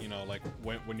confidence, like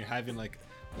when you're having like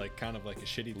kind of like a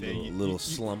shitty day, Little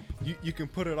slump. you can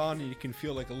put it on and you can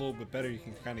feel like a little bit better. You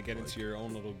can kind of get into your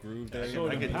own little groove there. So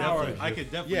I could empowering.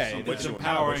 definitely Yeah, something It's to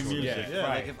empowering empower music. Yeah, right.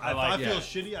 like if I I like feel that.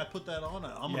 shitty, I put that on.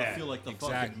 I'm Yeah, gonna feel like the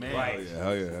exactly. fucking man. Right.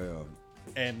 Hell yeah, hell yeah.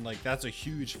 And like that's a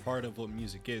huge part of what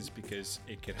music is because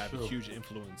it could have True. a huge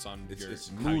influence on It's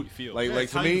how mood. you feel. Like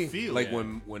it's to how you me, feel, like yeah.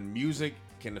 when music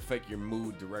can affect your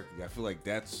mood directly. I feel like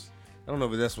that's. I don't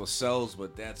know if that's what sells,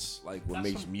 but that's like what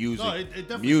makes music. No, it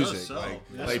definitely music. does sell. Like,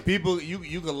 Yeah. like people, you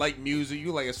can like music.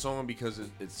 You like a song because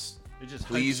it's It just hypes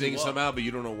pleasing you up. somehow, but you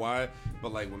don't know why.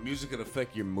 But like when music can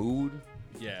affect your mood,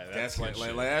 yeah, that's good like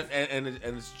shit. that, and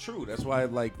it's true. That's why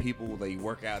like people they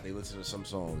work out, they listen to some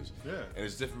songs. Yeah. And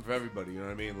it's different for everybody. You know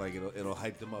what I mean? Like it'll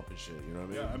hype them up and shit. You know what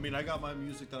I mean? Yeah, I mean, I got my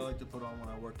music that I like to put on when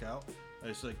I work out.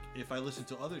 It's like if I listen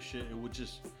to other shit, it would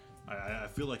just. I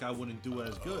feel like I wouldn't do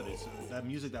as good. It's that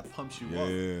music that pumps you up.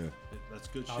 That's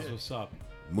good That's shit. what's up.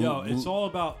 Mood- Yo, it's mood- all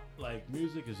about like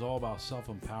music is all about self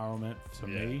empowerment to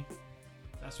Yeah. me.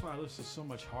 That's why I listen to so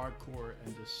much hardcore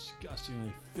and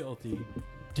disgustingly filthy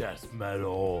death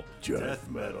metal. Death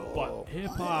metal. But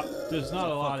hip hop, there's not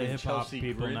a lot of Fucking hip hop Chelsea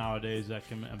people Grin. nowadays that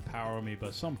can empower me,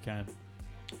 but some can.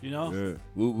 You know,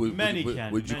 Yeah. Many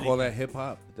can, Would you many call can. that hip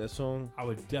hop? That song? I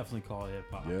would definitely call it hip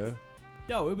hop. Yeah.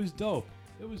 Yo, it was dope.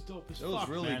 It was dope as It was fuck,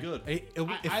 really man. good. It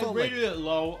I felt like rated it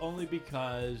low only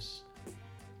because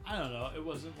I don't know. It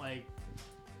wasn't like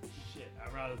shit.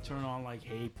 I'd rather turn on like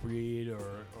Hatebreed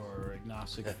or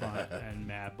Agnostic Front and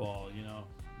Madball,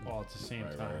 all at the same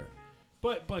time.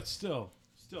 right. But still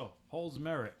holds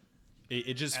merit.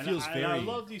 it just And feels I very.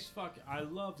 love these fucking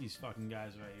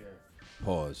guys right here.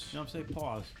 Pause. You know what I'm saying?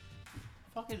 Pause.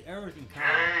 Fucking Eric and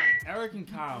Kyle. Eric and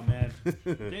Kyle, man.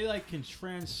 They like can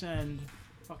transcend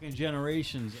fucking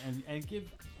generations and give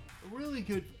really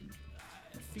good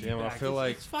feedback. Damn, I feel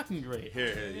like- it's fucking great.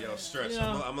 Here, yo, Stress. You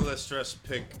know- I'm gonna let Stress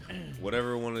pick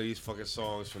whatever one of these fucking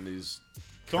songs from these.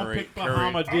 Don't current, pick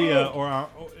Bahamadia or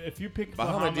if you pick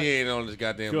Bahamadia ain't on this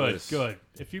goddamn Good, list. good.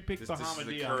 If you pick This is the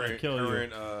Bahamadia, I'm gonna current, kill you.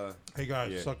 Hey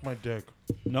guys, Yeah. suck my dick.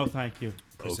 No, thank you.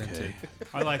 presented.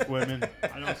 I like women.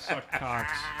 I don't suck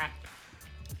cocks.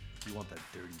 You want that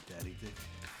dirty daddy dick?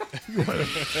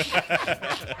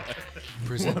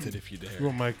 Presented if you You dare.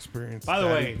 want my experience? By the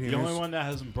daddy way, the penis? only one that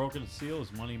hasn't broken a seal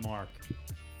is Money Mark.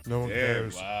 No one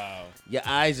cares. Wow. Your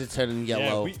eyes are turning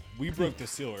yellow. Yeah, we broke the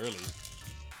seal early.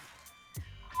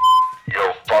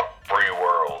 Yo, fuck free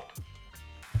world.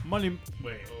 Wait,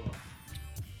 hold on.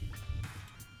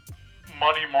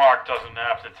 Money Mark doesn't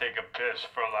have to take a piss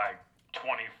for like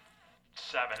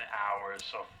 27 hours,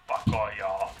 so fuck all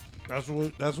y'all. That's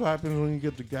what happens when you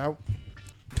get the gout.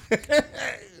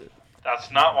 That's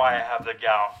not why I have the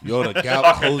gout. Yo, the gout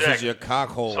Suck a closes dick. your cock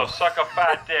hole. So suck a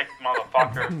fat dick,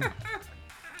 motherfucker.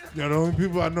 Yeah, the only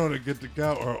people I know that get the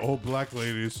gout are old black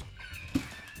ladies.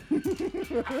 I'm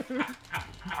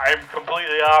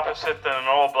completely opposite than an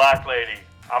old black lady.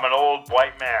 I'm an old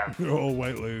white man. You're old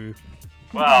white lady.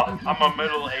 Well, I'm a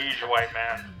middle-aged white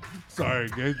man. Sorry,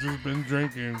 Gage has been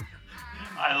drinking.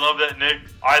 I love that Nick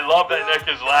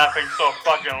is laughing so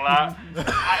fucking loud.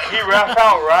 He laughed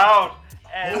out loud,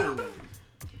 and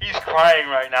he's crying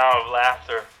right now of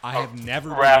laughter. I have never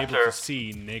been Raptor. able to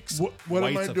see Nick's What am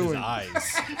whites I of doing? his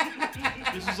eyes.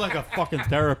 This is like a fucking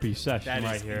therapy session That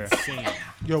right is here. insane.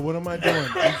 Yo, what am I doing?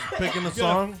 Just picking a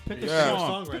song? Pick a Yeah. song.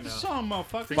 Song right Pick a now. song,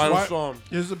 motherfucker. Final Why- song.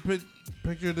 Here's a pic.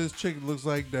 Picture this chick looks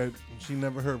like that she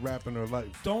never heard rap in her life.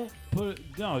 Don't put it.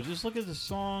 No, just look at the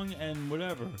song and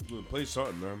whatever. Play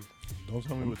something, man. Don't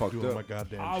tell me I'm what fucked to do on up. my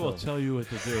goddamn I show. will tell you what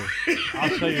to do.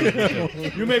 I'll tell you what to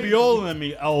do. You may be older than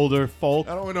me, elder folk.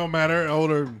 I don't matter.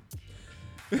 Older.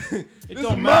 It This is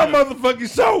don't my matter.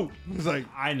 motherfucking show. It's like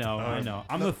I know. I'm no,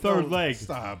 the third no, leg.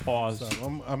 Stop. Pause.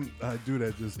 Stop. I do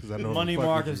that just because I know. Money I'm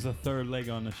Mark fucking is the third leg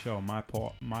on the show. My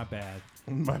bad.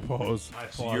 my pause. My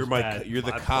So pause you're bad. you're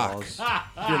the My cock. balls.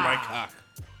 You're my cock.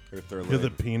 You're the third You're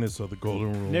leg. the penis of the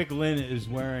golden rule. Nick Lynn is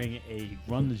wearing a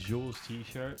Run the Jewels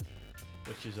t-shirt,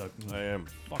 which is a I am.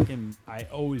 fucking. I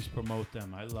always promote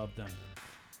them. I love them.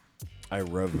 I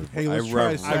rev it. Hey, let's I try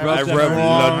rev. Savage I rev them rev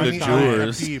wrong London time.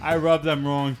 Jewers. I rubbed them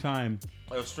wrong time.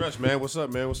 Yo, Stretch, man. What's up,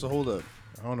 man? What's the hold up?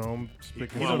 I don't know. I'm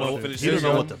speaking. He don't know- Finish he don't this,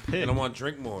 know yo. what to pick. And I want to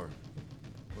drink more.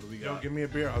 What do we Yo, got? give me a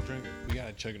beer. I'll drink it. We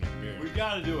gotta chug another beer. We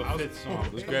gotta do a fifth song.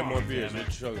 Let's Come grab on, more beers. damn it.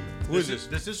 Let's chug 'em. Who is this?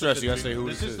 This is Stress. the You gotta fifth- say who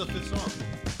this is the fifth song.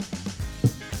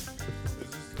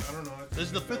 I don't know. This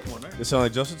is the fifth one, right? This sound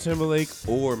like Justin Timberlake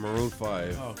or Maroon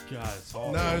 5. Oh god, it's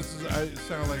all. No, it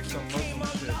sounds like some Muslim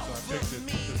shit, so I picked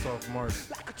this off Mark.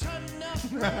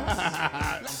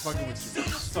 I'm fucking with you.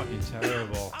 It's fucking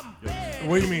terrible.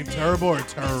 What do you mean, terrible or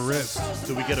terrorist?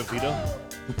 Do we get a veto?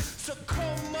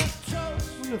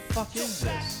 Who the fuck is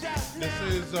this? This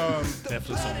is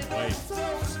Definitely something white.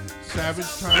 Savage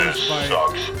Times by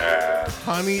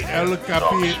Hani El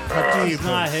Khatib. It's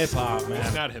not hip hop, It's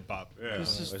man. not hip hop.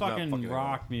 This is It's not fucking fucking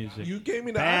rock music. You gave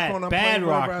me the Bad- iPhone. I'm bad playing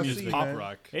rock whatever I music. see, Pop man.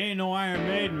 rock. Ain't no Iron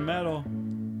Maiden metal.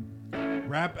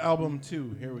 Rap album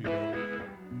 2. Here we go.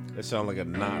 That sound like a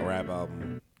not rap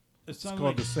album. It sounds called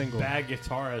like The Single. bad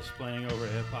guitarists playing over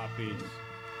hip hop beats.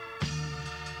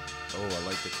 Oh, I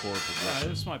like the chord progression.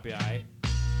 This might be alright.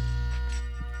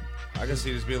 I can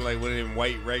see this being like one of them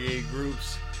white reggae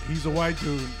groups. He's a white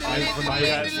dude. Why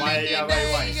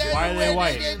are they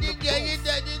white?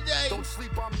 Don't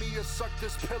sleep on me or suck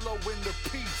this pillow into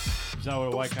peace. Is that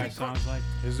what a white guy sounds like?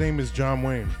 His name is John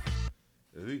Wayne.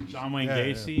 John Wayne Yeah,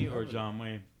 Gacy or John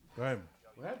Wayne? Go ahead.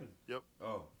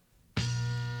 Oh.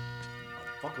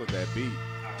 Fuck with that beat.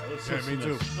 Let's Yeah, listen me to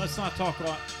too. this. Let's not talk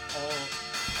about all.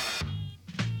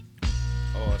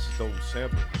 Oh, that's a dope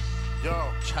sample.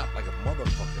 Yo, Chop like a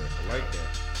motherfucker. I like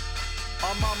that.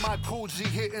 I'm on my Coogee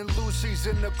hitting Lucy's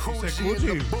in the said Coogee in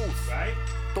the Coogee. booth. Right?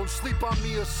 Don't sleep on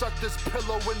me or suck this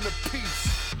pillow into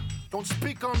peace. Don't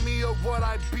speak on me or what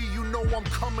I be. You know I'm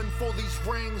coming for these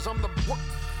rings. I'm the what?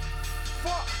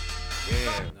 Fuck.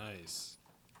 Damn. Nice.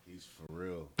 He's for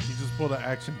real. He just pulled an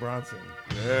Action Bronson.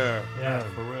 Yeah. Yeah,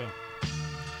 for real.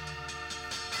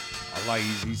 I like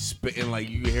he's spitting like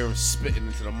you hear him spitting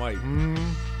into the mic.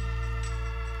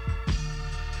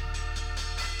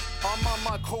 I'm on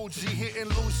my Coogee hitting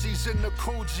Lucy's in the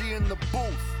Coogee in the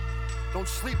booth. Don't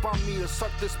sleep on me or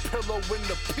suck this pillow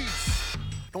into peace.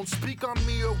 Don't speak on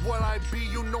me or what I be.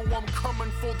 You know I'm coming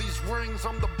for these rings.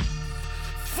 I'm the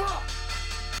fuck.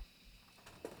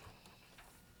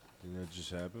 Didn't that just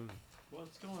happen?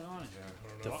 What's going on here?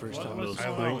 The first What- time it what's was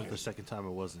going cool. on? The second time it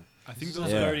wasn't. I think This those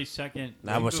is Yeah. 30-second.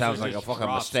 Now it those sounds are like a just fucking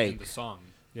drops in mistake. the song.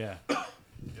 Yeah.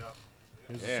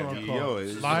 Here's Yeah, a song yo, called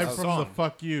it's Live a from song. the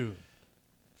Fuck You.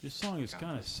 This song is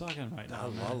kind of sucking right now.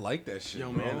 I like that shit,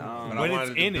 Yo, bro. man, But I when wanted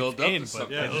it's to in, build it's up in, to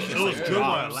something. Yeah, it was good like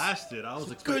while it drops. lasted. I was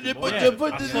Good, expecting but more. Yeah,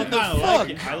 but I this still what the kinda fuck? like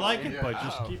it. I like it, but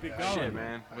just keep it going. Shit,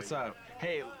 man. What's up?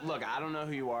 Hey, look, I don't know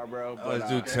who you are, bro. Oh, But this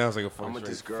dude sounds like a fucking I'm with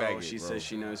this straight girl. faggot, She bro. says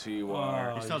she knows who you Oh,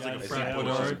 are. He sounds like a you frat guys boy. say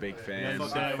that She's a word? big Yeah, fan.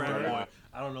 fucking frat boy.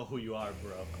 I don't know who you are,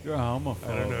 bro. You're a homophobe.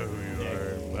 I don't know who you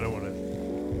are. I don't want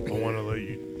to. I want to let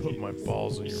you put my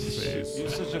balls in your face. You're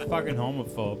such a fucking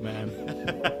homophobe, man.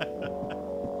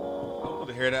 I want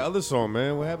to hear that other song,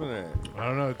 man. What happened there? I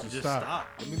don't know. Just Just stop. stop.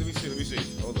 Let me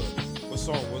see. Hold on. What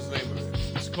song? What's the name of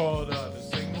it? It's called The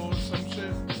Single or some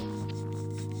shit.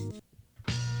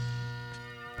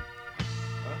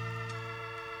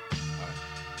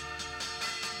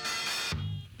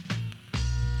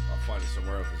 I'll find it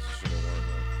somewhere else. This shit don't work,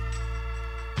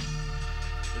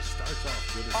 It starts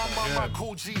off good as I'm fuck. on my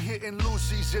Coogee hitting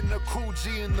Lucy's in the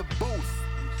Coogee in the booth.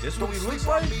 man. This what Don't he sleep looks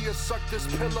on like? me or suck this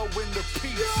pillow into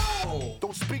peace.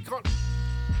 Don't speak on.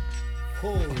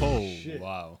 Oh,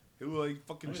 wow. He look like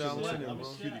fucking John Lennon, bro.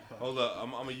 Hold up, I'm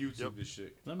gonna YouTube this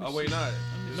shit. Let me Oh wait, see. not.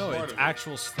 No, part it's of it.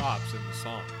 actual stops in the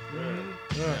song.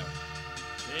 Damn,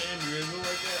 you really look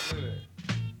like that. Look at that.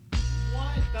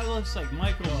 What? That looks like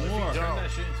Michael Moore. Turn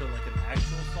that shit into like an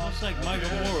actual song. Looks like Michael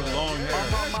Moore with long I'm hair.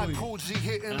 on my Coogee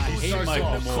hitting And I hate Lucy's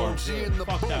Michael in the Moore. Coogee in the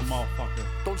Fuck that booth. motherfucker.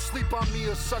 Don't sleep on me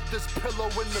or suck this pillow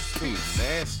into Dude, peace.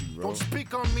 nasty, bro. Don't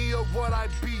speak on me or what I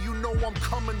be. You know I'm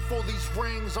coming for these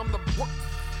rings. I'm the what?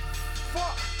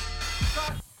 Fuck.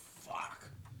 God.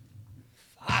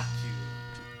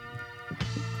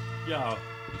 Yo.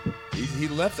 He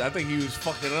left. I think he was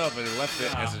fucking up and he left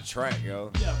it as a track,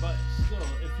 yo. Yeah, but still,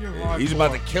 if you're hardcore, He's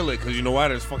about to kill it because you know why?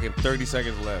 There's fucking 30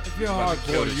 seconds left. If you're He's about to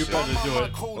kill hardcore, this you shit. better do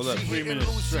it. Hold up. 3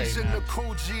 minutes straight, in man. the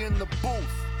cool G in the booth.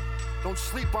 Don't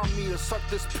sleep on me or suck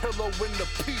this pillow in the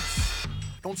piece.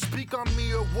 Don't speak on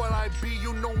me or what I be.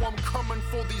 You know I'm coming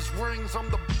for these rings. I'm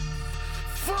the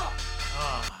fuck.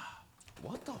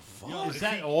 What the fuck? Yo, Is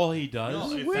that all he does?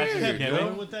 No, if That's he his kept gimmick?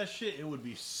 going with that shit, it would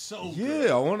be so Yeah,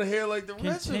 good. I want to hear like the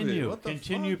rest of it. Continue. What the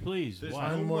Continue, fuck? please. There's Why?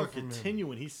 no more more from him.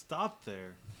 continuing. He stopped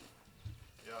there.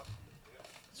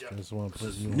 I just want to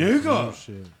put me on Nigga. some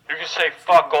shit. You can say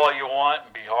fuck all you want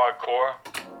and be hardcore,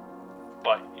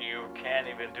 but you can't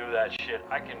even do that shit.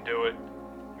 I can do it.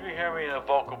 You hear me in the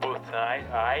vocal booth tonight,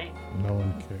 alright? No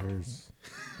one cares.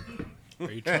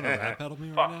 Are you trying to rap battle me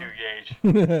right Fuck now? you,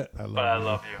 Gage. I love But I you.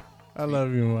 love you, I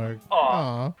love you, Mark. Aw.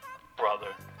 Aw. brother.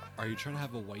 Are you trying to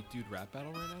have a white dude rap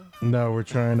battle right now? No, we're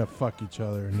trying to fuck each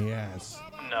other in the ass.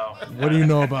 No. What do you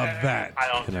know about that? I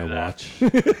don't Can do I that. watch?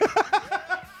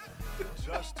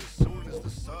 Just as soon as the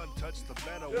sun touched the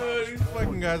bed, Yo, these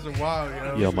fucking guys are wild,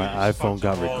 yo. Yo, my iPhone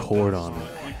got record on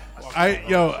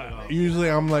it. Usually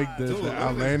I'm like the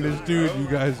outlandish dude. You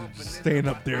guys are just staying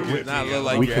up there with Not me. look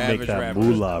like We your can make average that rapper.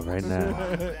 moolah right now.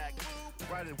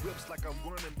 riding whips like I'm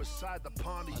running beside the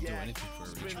Pontiac. anything for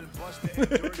a rich Spinning Buster and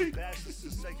dirty bastards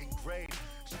in second grade.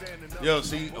 Standing up. Yo,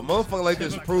 see, a motherfucker like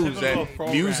this proves that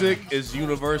music is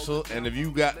universal, and if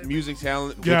you got music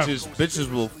talent, Yeah.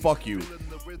 bitches will fuck you.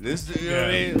 This, you know what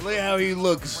I mean? Look at how he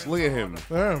looks. Look at him.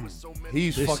 Damn.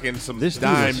 He's fucking some This dude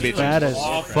dime is bitches. fat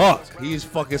as fuck. He's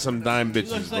fucking some dime He bitches,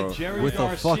 looks bro. like Jerry With a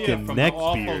Garcia fucking from neck the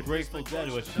awful beard. Grateful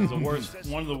Dead, which is the worst,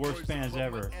 one of the worst bands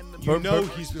ever. You know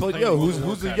he's been But playing yo, World who's of the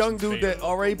Warcraft young since dude beta. that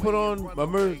already put on?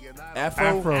 Remember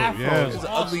Afro? Afro, yeah. He's an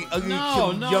ugly,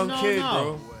 No, no, young no, kid, no.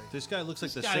 bro. This guy looks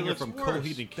like the guy singer looks from worse. Coheed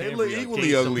and They Cambria. look equally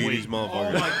gained some ugly, weight. these Oh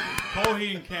motherfuckers. my,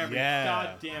 Coheed and Cambria. Yeah. God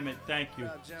damn it. Thank you.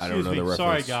 I don't know Excuse the me. Sorry,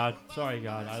 reference. God. Sorry,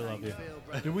 God. I love you.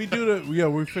 Did we do the? Yeah,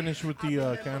 we finished with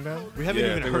the countdown. We haven't Yeah,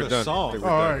 I even think heard we're a done. song. I think we're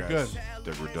Oh, all done, right, guys. good. I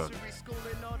think we're done.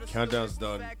 Countdown's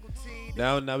done.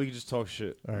 Now we can just talk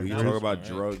shit. All right, We can where's- talk about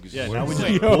drugs. Yeah, now we Yo,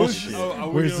 just bullshit. Oh, are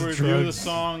we Where's going to the review the drugs?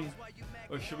 song,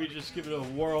 or should we just give it a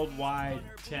worldwide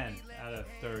 10 out of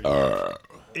 30?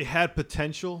 It had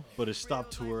potential, but it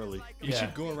stopped too early. You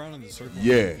should go around in the circle.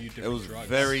 Yeah, and review it different was drugs.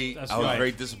 very. That's I was right.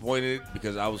 very disappointed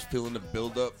because I was feeling the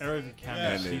build up. Eric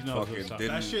Chemist, And he it knows fucking what's up.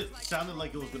 didn't- That shit sounded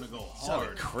like it was gonna go Sounded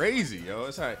hard. crazy, yo.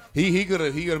 It's alright. He could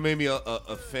have made me a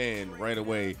fan right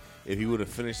away if he would have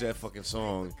finished that fucking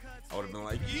song. I would have been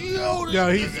like, yo,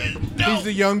 Yo, this he's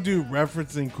the young dude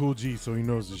referencing Cool G, so he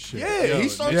knows his shit. yeah. He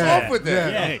starts yeah, off with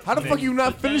that. yeah. How the fuck you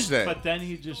not finish that? But then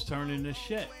he just turned into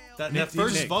shit. That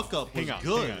first fuck up was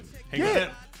good. Hang on. Yeah,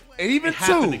 and even It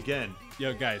happened two. again.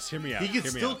 Yo, guys, hear me out. He can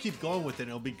hear me still out. keep going with it.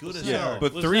 It'll be good as Yeah, hell.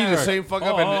 but Listen, three the Eric. same fuck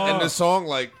up, Oh, and the song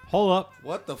like, Hold up.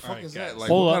 what the fuck Alright, is guys. that? Like,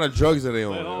 Hold what up. kind of drugs are they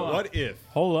on? Wait, hold up. What if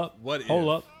Hold up. What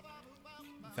Hold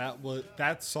if- up.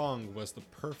 that song was the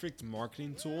perfect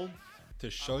marketing tool to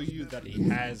show you that he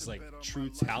has like true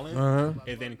talent,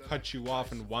 and then cut you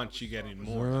off and wants you getting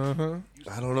more?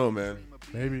 I don't know, man.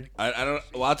 Maybe. I don't.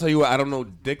 Well, I'll tell you what. I don't know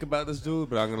dick about this dude,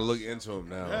 but I'm gonna look into him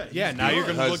now. Yeah, now you're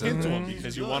gonna look Because, into him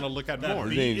because you want to look at That more.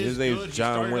 beat His is name's good. He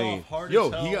John started Wayne. off hard Yo,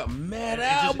 as hell, he got mad and it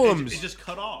just- albums. It just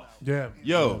cut off. Yeah.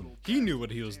 Yo, He knew what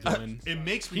he was doing. It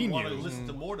makes me want to listen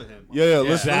to more to him. yeah.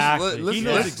 Listen, Exactly. listen, He listen,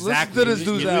 knows listen exactly. to this He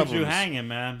dude's leaves albums. you hanging,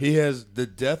 man. He has The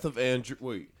Death of Andrew.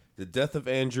 Wait, The Death of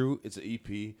Andrew. It's an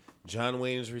EP. John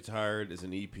Wayne is Retired. Is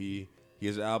an EP. He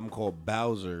has an album called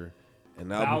Bowser.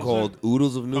 An album Bowser? called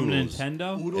Oodles of From Noodles.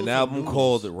 Nintendo? An album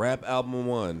called Rap Album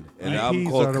 1. An IPs album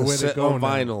are called the way to Cassette go on now.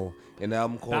 Vinyl. An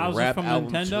album called Bowser Rap from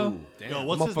Album Nintendo? 2. Yo,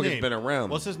 what's his Motherfucker's name? been around.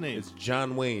 What's his name? It's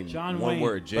John Wayne. John One Wayne.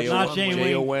 word. But not John Wayne.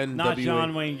 J-O-N-W-A. Not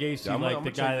John Wayne Gacy, I'm like gonna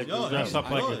the guy that Yo, dressed up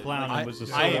I like know a it. clown and was a I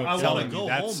solo. am wanna telling go you, home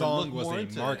that and song look was more a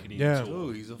into it. marketing Yeah. tool.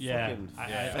 Dude, he's a Yeah, fucking I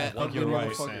fat, think ugly you're right.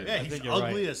 motherfucker. Yeah, I he's think you're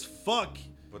ugly right. as fuck.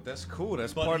 But that's cool.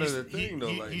 That's But part of he's, the thing, though.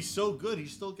 Like, he's so good.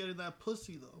 He's still getting that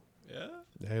pussy though. Yeah,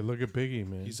 Hey, look at Biggie,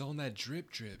 man. he's on that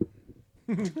drip drip.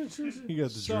 He got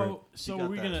the drip. So He are got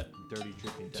we that gonna? dirty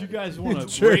dripping? Do you guys want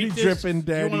to Dirty rate this? dripping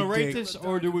Do you want daddy to rate dick. this,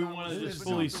 or do we want to just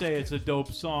fully say it's a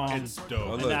dope song? It's dope.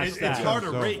 Oh, And look, that's It's that. hard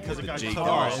to So- rate because it got J. cut Cole.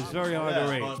 off. It's very hard to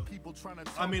rate. but,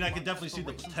 I mean, I can definitely see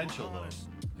the potential though.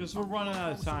 Because we're running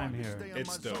out of time here.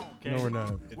 It's dope. Okay? No, we're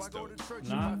not. It's dope.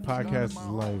 Not? Podcast is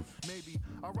life.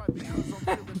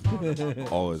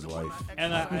 all his life.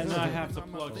 And I have to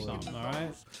plug something. All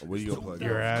right. Where you gonna plug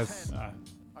Your it? ass.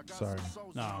 Sorry.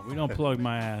 No, we don't plug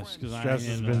my ass because I Stress ain't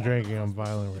has into been that. drinking. I'm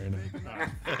violent right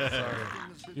now. Sorry.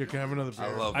 You can have another beer.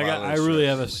 I really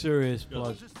have a serious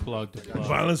plug to plug.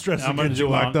 Violent stress I'm will gonna get you do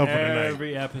it locked on up for the night.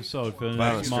 every episode for the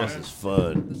Violent next stress month. is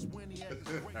fun.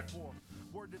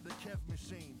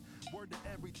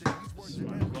 This is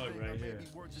my plug right here.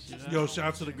 See that? Yo, shout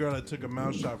out to the girl that took a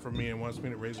mouth shot from me and wants me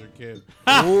to raise her kid.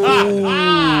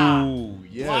 Ooh,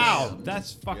 yes. Wow,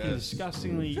 that's fucking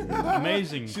disgustingly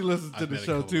amazing. She listens to the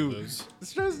show too.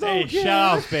 Stress Hey, don't care.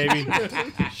 shout outs, baby.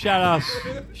 shout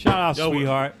outs, Yo,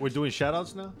 sweetheart. We're doing shout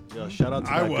outs now? Yo, shout out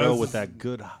to I that girl was. with that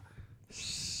good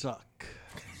suck.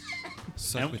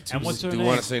 And what's her Do name? you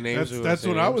want to say names? That's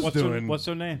what I was what's doing. What's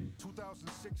her name?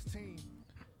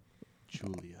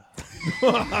 Julia.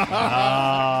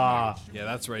 Ah. Yeah,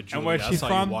 that's right, Julie. And where's she That's how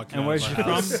you from? walk And out where's of she my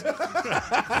from?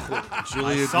 house.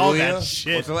 Julia saw that Gulia?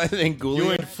 shit. What's the last name? Gulia?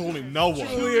 You ain't fooling no one.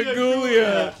 Julia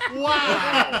Gulia.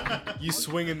 Wow. You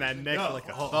swinging that neck like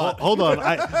a thought. Hold on.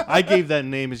 I gave that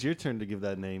name. It's your turn to give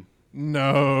that name.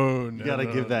 No, You gotta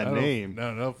give that I don't- name.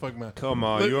 No, fuck man. Come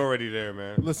on, Look- you already there,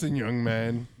 man. Listen, young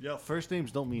man. Yo, first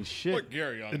names don't mean shit. Look,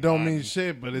 Gary, It don't mean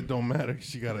shit, but it don't matter.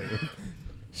 She got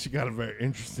a very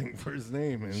interesting first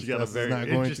name, and She got a Stress is very not going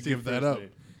to interesting give that first up name.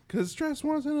 because Stress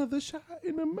wants another shot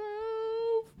in the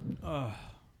mouth. All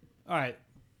right.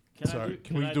 Sorry,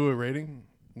 can we do a rating?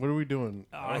 What are we doing?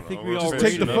 I think know. we We're all just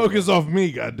Take the rated it. focus off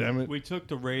me, goddammit. We took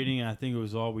the rating, and I think it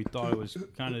was all we thought. It was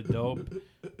kind of dope,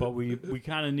 but we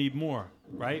kind of need more,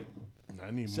 right? I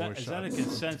need Is more that, shots. is that a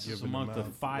consensus Give it among the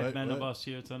mouth. 5 What? men of What? us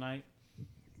here tonight?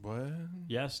 What?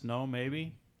 Yes, no,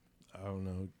 maybe? I don't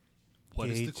know. What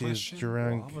is the Gate question?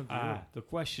 drunk. The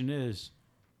question is,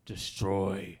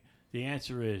 destroy. The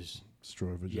answer is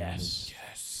Destroy vaginas.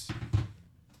 yes.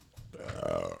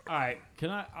 All right,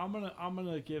 I'm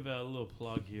gonna give a little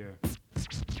plug here.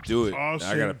 Do it. Oh, I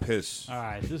shit. gotta piss. All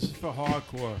right, this is for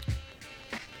hardcore.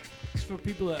 It's for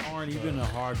people that aren't even a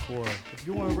hardcore. If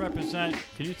you want to represent,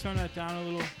 can you turn that down a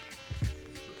little?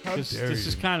 How This dare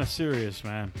is you. kind of serious,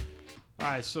 man. All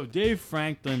right, so Dave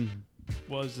Franklin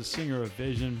was the singer of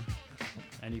Vision,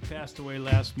 and he passed away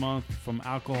last month from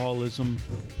alcoholism.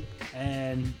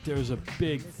 And there's a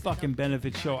big fucking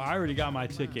benefit show. I already got my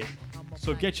ticket,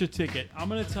 so get your ticket. I'm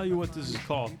gonna tell you what this is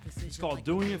called. It's called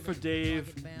Doing It for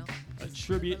Dave, a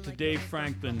tribute to Dave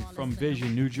Franklin from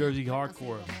Vision, New Jersey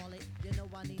Hardcore.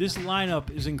 This lineup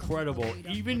is incredible.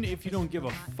 Even if you don't give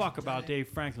a fuck about Dave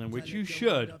Franklin, which you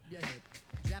should,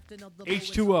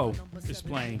 H2O is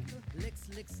playing.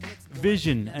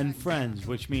 Vision and Friends,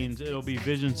 which means it'll be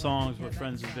Vision songs with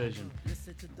Friends of Vision.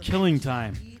 Killing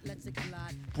Time.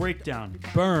 Breakdown.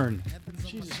 Burn.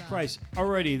 Jesus Christ.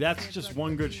 Already, that's just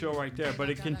one good show right there, but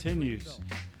it continues.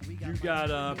 You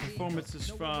got performances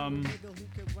from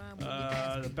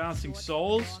the Bouncing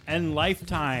Souls and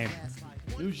Lifetime.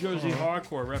 New Jersey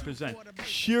Hardcore represent.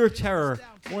 Sheer Terror,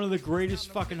 one of the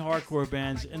greatest fucking hardcore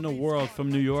bands in the world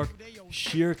from New York.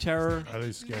 Sheer Terror. Are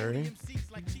they scary?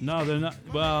 No, they're not.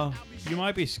 Well, you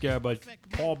might be scared, but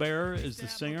Paul Bearer is the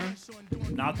singer.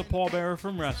 Not the Paul Bearer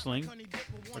from wrestling.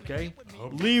 Okay?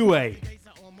 Leeway.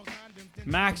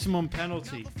 Maximum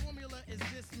Penalty.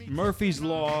 Murphy's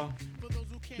Law.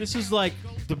 This is like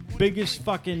the biggest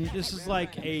fucking. This is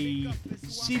like a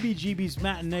CBGB's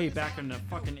matinee back in the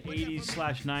fucking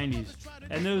 80s/90s.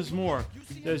 And there's more.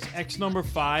 There's X number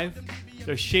 5.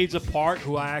 There's Shades Apart,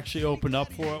 who I actually opened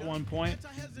up for at one point.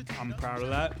 I'm proud of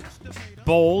that.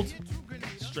 Bold.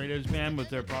 Straight edge band, but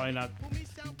they're probably not.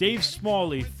 Dave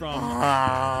Smalley from.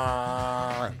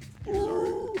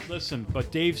 Listen,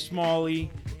 but Dave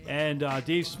Smalley. And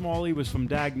Dave Smalley was from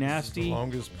Dag Nasty.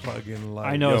 Longest plug in life.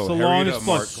 I know, it's the hurry it longest up,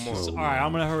 plug. Mark. Come on. All right,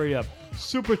 I'm going to hurry up.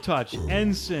 Super Touch,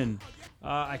 Ensign.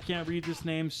 I can't read this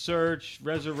name. Search,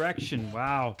 Resurrection.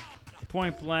 Wow.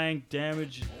 Point Blank,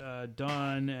 Damage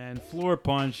Done, and Floor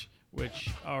Punch, which,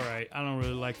 all right, I don't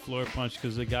really like Floor Punch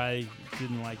because the guy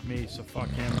didn't like me, so fuck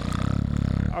him.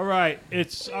 All right,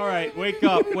 wake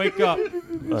up.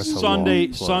 That's a Sunday,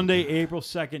 long plug. Sunday, April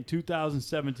 2nd,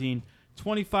 2017.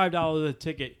 $25 a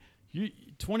ticket.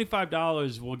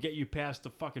 $25 will get you past the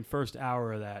fucking first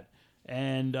hour of that.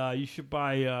 And you should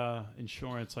buy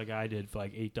insurance like I did for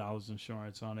like $8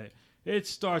 insurance on it. It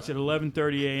starts at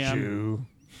 11:30 a.m. Jew.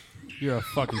 You're a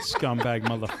fucking scumbag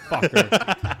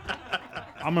motherfucker.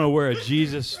 I'm going to wear a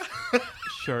Jesus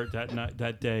shirt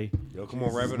that day. Yo, come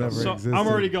on, wrap it up. Never So existed. I'm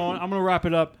already going. I'm going to wrap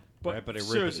it up. But Wrap it and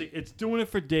rip seriously, it. it's Doing It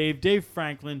for Dave. Dave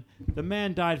Franklin. The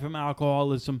man died from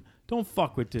alcoholism. Don't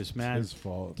fuck with this, man. His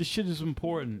fault. This shit is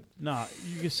important. Nah,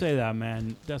 you can say that,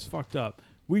 man. That's fucked up.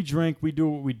 We drink. We do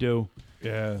what we do.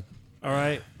 Yeah. All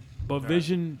right. But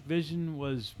Vision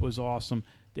was awesome.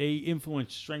 They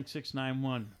influenced Strength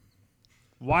 691.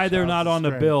 Why they're Shout out not to on the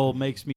Stray. bill makes me